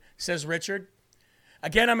again, says Richard.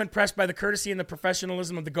 Again, I'm impressed by the courtesy and the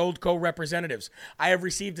professionalism of the Goldco representatives. I have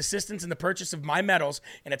received assistance in the purchase of my metals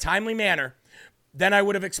in a timely manner than I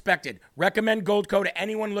would have expected. Recommend Goldco to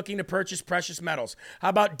anyone looking to purchase precious metals. How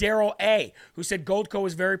about Daryl A., who said Goldco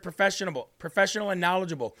is very professional and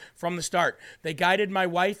knowledgeable from the start. They guided my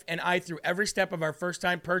wife and I through every step of our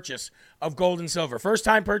first-time purchase of gold and silver.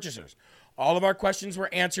 First-time purchasers. All of our questions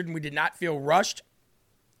were answered, and we did not feel rushed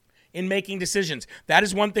in making decisions. That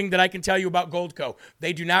is one thing that I can tell you about Goldco.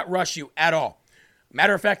 They do not rush you at all.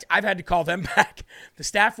 Matter of fact, I've had to call them back. The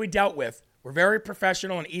staff we dealt with were very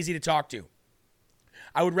professional and easy to talk to.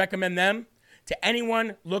 I would recommend them to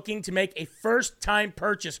anyone looking to make a first-time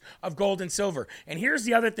purchase of gold and silver. And here's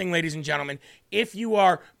the other thing, ladies and gentlemen. If you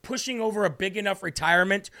are pushing over a big enough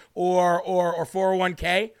retirement or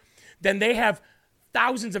 401k, then they have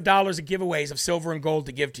thousands of dollars of giveaways of silver and gold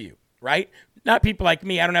to give to you, right? Not people like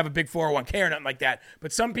me. I don't have a big 401k or nothing like that,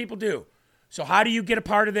 but some people do. So how do you get a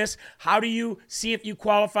part of this? How do you see if you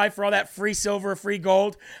qualify for all that free silver or free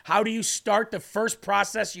gold? How do you start the first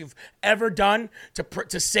process you've ever done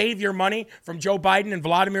to save your money from Joe Biden and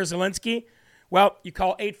Vladimir Zelensky? Well, you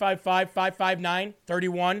call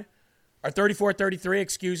 855-559-31 or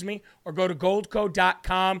 3433, or go to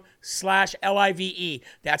goldco.com/LIVE.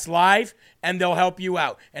 That's live, and they'll help you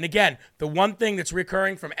out. And again, the one thing that's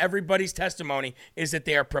recurring from everybody's testimony is that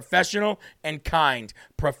they are professional and kind.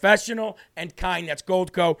 Professional and kind. That's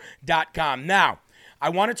goldco.com. Now, I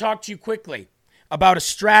want to talk to you quickly about a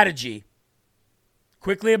strategy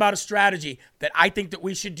that I think that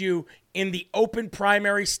we should do in the open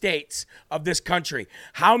primary states of this country.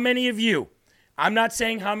 How many of you, I'm not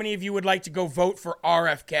saying how many of you would like to go vote for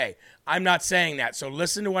RFK. I'm not saying that. So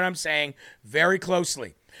listen to what I'm saying very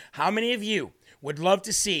closely. How many of you would love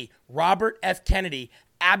to see Robert F. Kennedy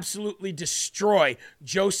absolutely destroy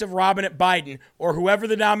Joseph Robinette Biden or whoever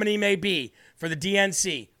the nominee may be for the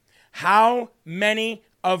DNC? How many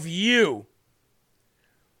of you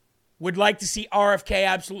would like to see RFK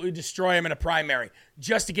absolutely destroy him in a primary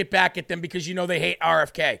just to get back at them because you know they hate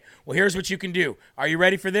RFK? Well, here's what you can do. Are you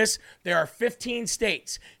ready for this? There are 15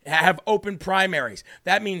 states that have open primaries.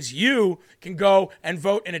 That means you can go and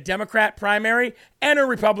vote in a Democrat primary and a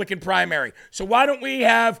Republican primary. So why don't we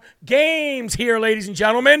have games here, ladies and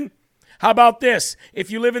gentlemen? How about this? If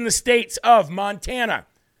you live in the states of Montana,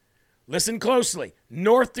 listen closely,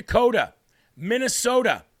 North Dakota,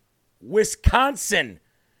 Minnesota, Wisconsin,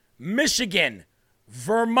 Michigan,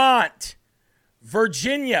 Vermont,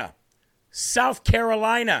 Virginia, South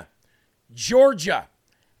Carolina, Georgia,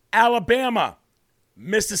 Alabama,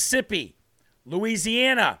 Mississippi,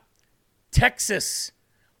 Louisiana, Texas,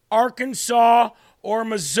 Arkansas, or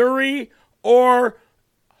Missouri, or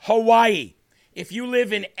Hawaii. If you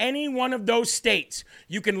live in any one of those states,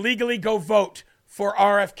 you can legally go vote for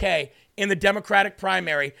RFK in the Democratic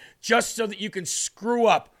primary just so that you can screw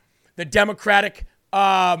up the Democratic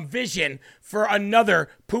vision for another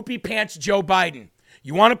poopy pants Joe Biden.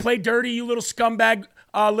 You want to play dirty, you little scumbag,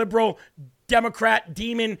 liberal, Democrat,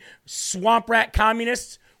 demon, swamp rat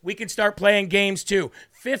communists? We can start playing games too.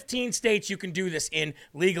 15 states you can do this in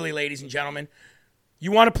legally, ladies and gentlemen.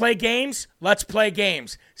 You want to play games? Let's play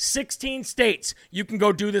games. 16 states you can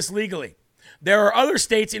go do this legally. There are other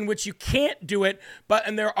states in which you can't do it,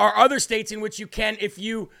 and there are other states in which you can if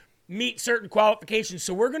you meet certain qualifications.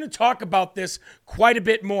 So we're going to talk about this quite a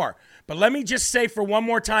bit more. But let me just say for one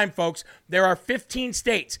more time, folks, there are 15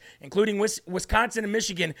 states, including Wisconsin and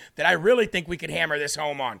Michigan, that I really think we could hammer this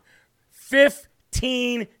home on.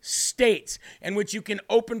 15 states in which you can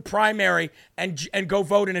open primary and go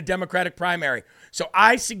vote in a Democratic primary. So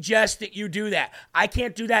I suggest that you do that. I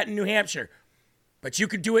can't do that in New Hampshire, but you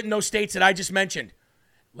could do it in those states that I just mentioned.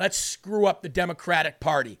 Let's screw up the Democratic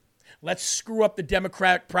Party. Let's screw up the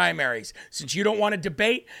Democratic primaries. Since you don't want to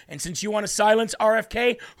debate, and since you want to silence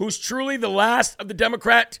RFK, who's truly the last of the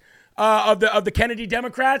Democrat of the Kennedy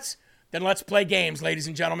Democrats, then let's play games, ladies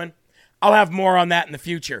and gentlemen. I'll have more on that in the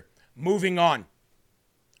future. Moving on.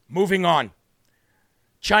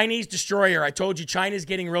 Chinese destroyer. I told you China's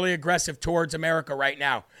getting really aggressive towards America right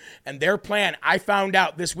now. And their plan, I found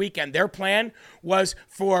out this weekend, their plan was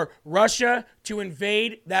for Russia to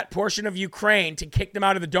invade that portion of Ukraine to kick them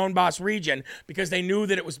out of the Donbass region because they knew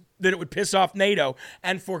that it would piss off NATO,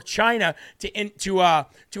 and for China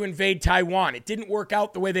to invade Taiwan. It didn't work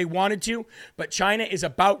out the way they wanted to, but China is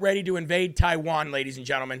about ready to invade Taiwan, ladies and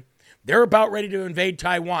gentlemen. They're about ready to invade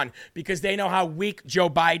Taiwan because they know how weak Joe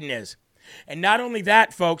Biden is. And not only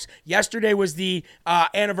that, folks, yesterday was the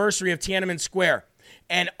anniversary of Tiananmen Square.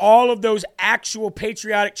 And all of those actual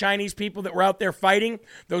patriotic Chinese people that were out there fighting,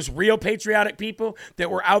 those real patriotic people that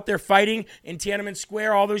were out there fighting in Tiananmen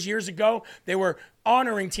Square all those years ago, they were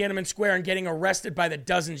honoring Tiananmen Square and getting arrested by the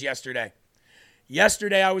dozens yesterday.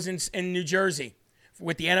 Yesterday, I was in New Jersey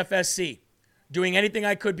with the NFSC, doing anything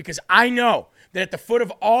I could because I know that at the foot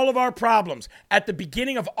of all of our problems, at the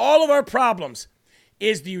beginning of all of our problems,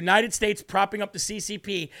 is the United States propping up the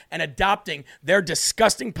CCP and adopting their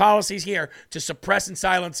disgusting policies here to suppress and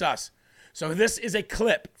silence us. So this is a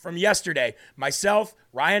clip from yesterday. Myself,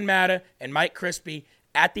 Ryan Matta, and Mike Crispy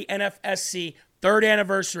at the NFSC 3rd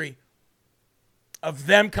anniversary of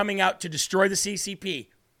them coming out to destroy the CCP.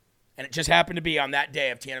 And it just happened to be on that day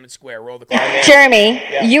of Tiananmen Square. Roll the clock. Jeremy,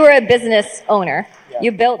 you were a business owner. Yeah.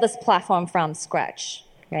 You built this platform from scratch.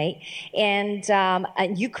 Right, and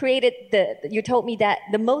you created you told me that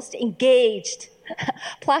the most engaged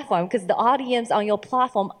platform because the audience on your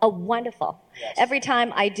platform are wonderful. Yes. Every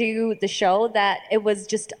time I do the show, that it was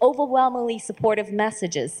just overwhelmingly supportive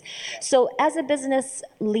messages. Yes. So as a business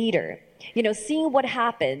leader, you know, seeing what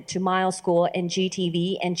happened to Miles School and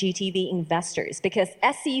GTV investors, because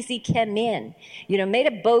SEC came in, you know, made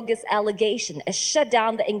a bogus allegation, shut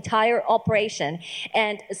down the entire operation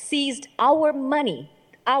and seized our money.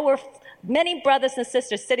 Our many brothers and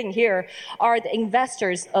sisters sitting here are the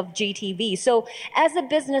investors of GTV. So as a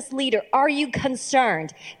business leader, are you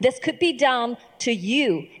concerned this could be done to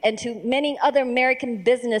you and to many other American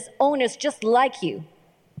business owners just like you?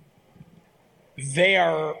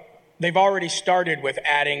 They've already started with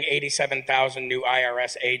adding 87,000 new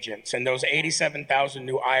IRS agents, and those 87,000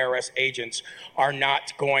 new IRS agents are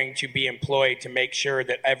not going to be employed to make sure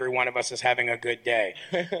that every one of us is having a good day.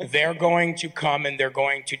 They're going to come and they're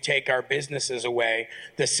going to take our businesses away.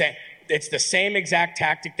 it's the same exact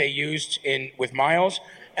tactic they used with Miles.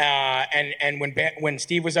 And when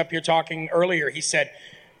Steve was up here talking earlier, he said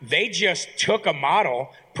they just took a model,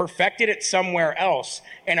 perfected it somewhere else,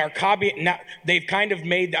 and they've kind of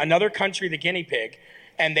made another country the guinea pig.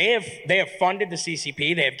 And they have funded the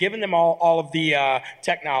CCP. They have given them all of the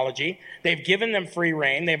technology. They've given them free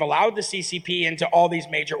reign. They've allowed the CCP into all these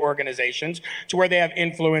major organizations to where they have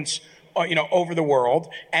influence, over the world.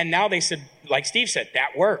 And now they said, like Steve said,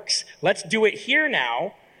 that works. Let's do it here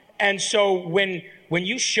now. And so when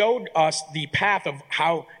you showed us the path of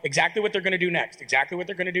exactly what they're going to do next,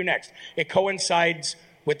 it coincides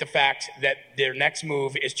with the fact that their next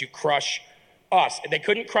move is to crush us. They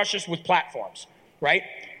couldn't crush us with platforms. Right?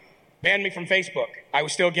 Banned me from Facebook. I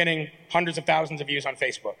was still getting hundreds of thousands of views on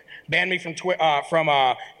Facebook. Banned me from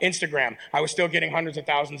Instagram. I was still getting hundreds of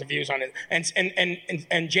thousands of views on it.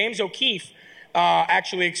 And James O'Keefe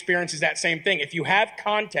actually experiences that same thing. If you have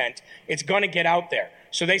content, it's going to get out there.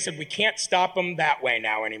 So they said, we can't stop them that way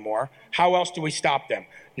now anymore. How else do we stop them?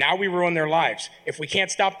 Now we ruin their lives. If we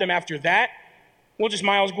can't stop them after that, we'll just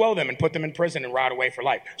Miles Glow them and put them in prison and rot away for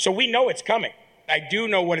life. So we know it's coming. I do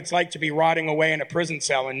know what it's like to be rotting away in a prison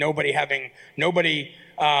cell and nobody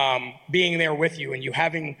being there with you and you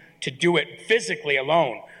having to do it physically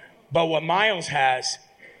alone. But what Miles has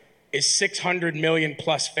is 600 million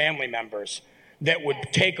plus family members that would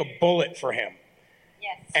take a bullet for him.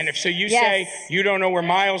 Yes. And if so, you say you don't know where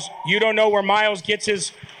Miles gets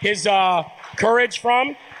his courage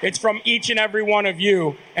from. It's from each and every one of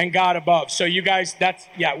you and God above. So you guys,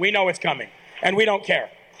 we know it's coming, and we don't care.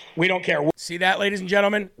 We don't care. See that, ladies and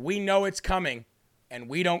gentlemen? We know it's coming, and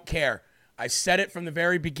we don't care. I said it from the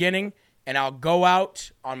very beginning, and I'll go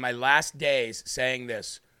out on my last days saying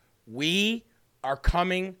this. We are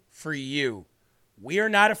coming for you. We are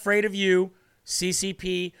not afraid of you,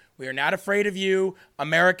 CCP. We are not afraid of you,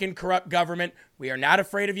 American corrupt government. We are not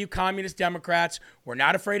afraid of you, communist Democrats. We're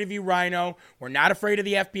not afraid of you, Rhino. We're not afraid of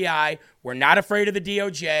the FBI. We're not afraid of the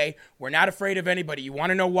DOJ. We're not afraid of anybody. You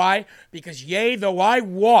want to know why? Because yea, though I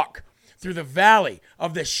walk through the valley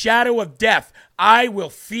of the shadow of death, I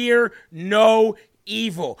will fear no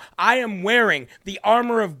evil. I am wearing the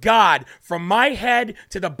armor of God from my head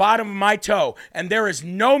to the bottom of my toe. And there is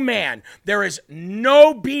no man, there is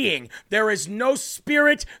no being, there is no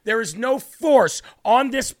spirit, there is no force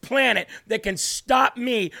on this planet that can stop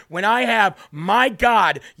me when I have my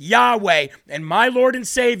God, Yahweh, and my Lord and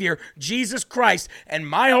Savior, Jesus Christ, and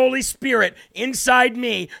my Holy Spirit inside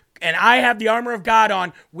me. And I have the armor of God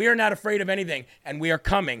on. We are not afraid of anything. And we are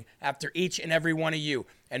coming after each and every one of you.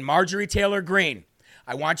 And Marjorie Taylor Greene,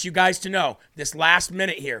 I want you guys to know, this last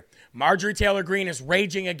minute here, Marjorie Taylor Greene is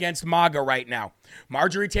raging against MAGA right now.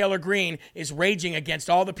 Marjorie Taylor Greene is raging against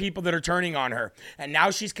all the people that are turning on her. And now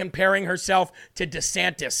she's comparing herself to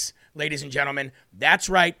Desantis, ladies and gentlemen. That's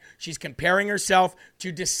right. She's comparing herself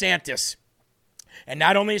to Desantis. And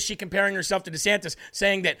not only is she comparing herself to DeSantis,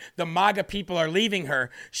 saying that the MAGA people are leaving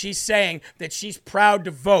her, she's saying that she's proud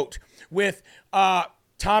to vote with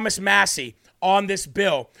Thomas Massie on this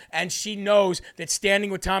bill. And she knows that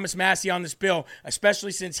standing with Thomas Massie on this bill,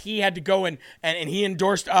 especially since he had to go and he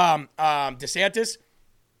endorsed DeSantis,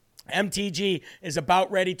 MTG is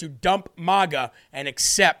about ready to dump MAGA and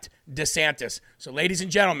accept DeSantis. So ladies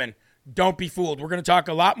and gentlemen, don't be fooled. We're going to talk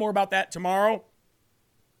a lot more about that tomorrow.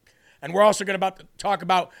 And we're also going to talk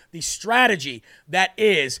about the strategy that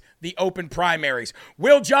is the open primaries.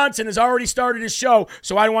 Will Johnson has already started his show,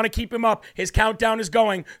 so I don't want to keep him up. His countdown is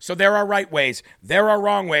going, so there are right ways, there are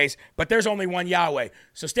wrong ways, but there's only one Yahweh.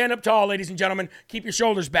 So stand up tall, ladies and gentlemen. Keep your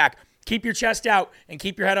shoulders back. Keep your chest out and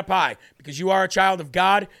keep your head up high, because you are a child of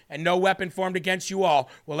God, and no weapon formed against you all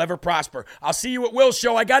will ever prosper. I'll see you at Will's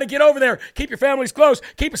show. I got to get over there. Keep your families close.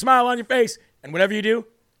 Keep a smile on your face. And whatever you do,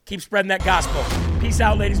 keep spreading that gospel. Peace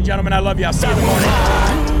out, ladies and gentlemen. I love you. I'll see you in the morning.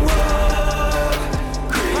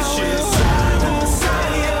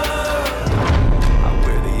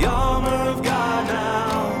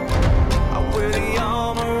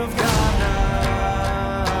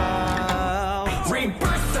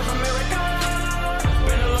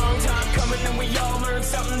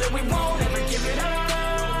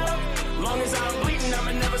 Long as I'm bleeding,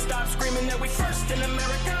 I'ma never stop screaming that we first in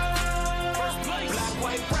America. First place. Black,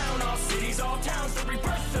 white,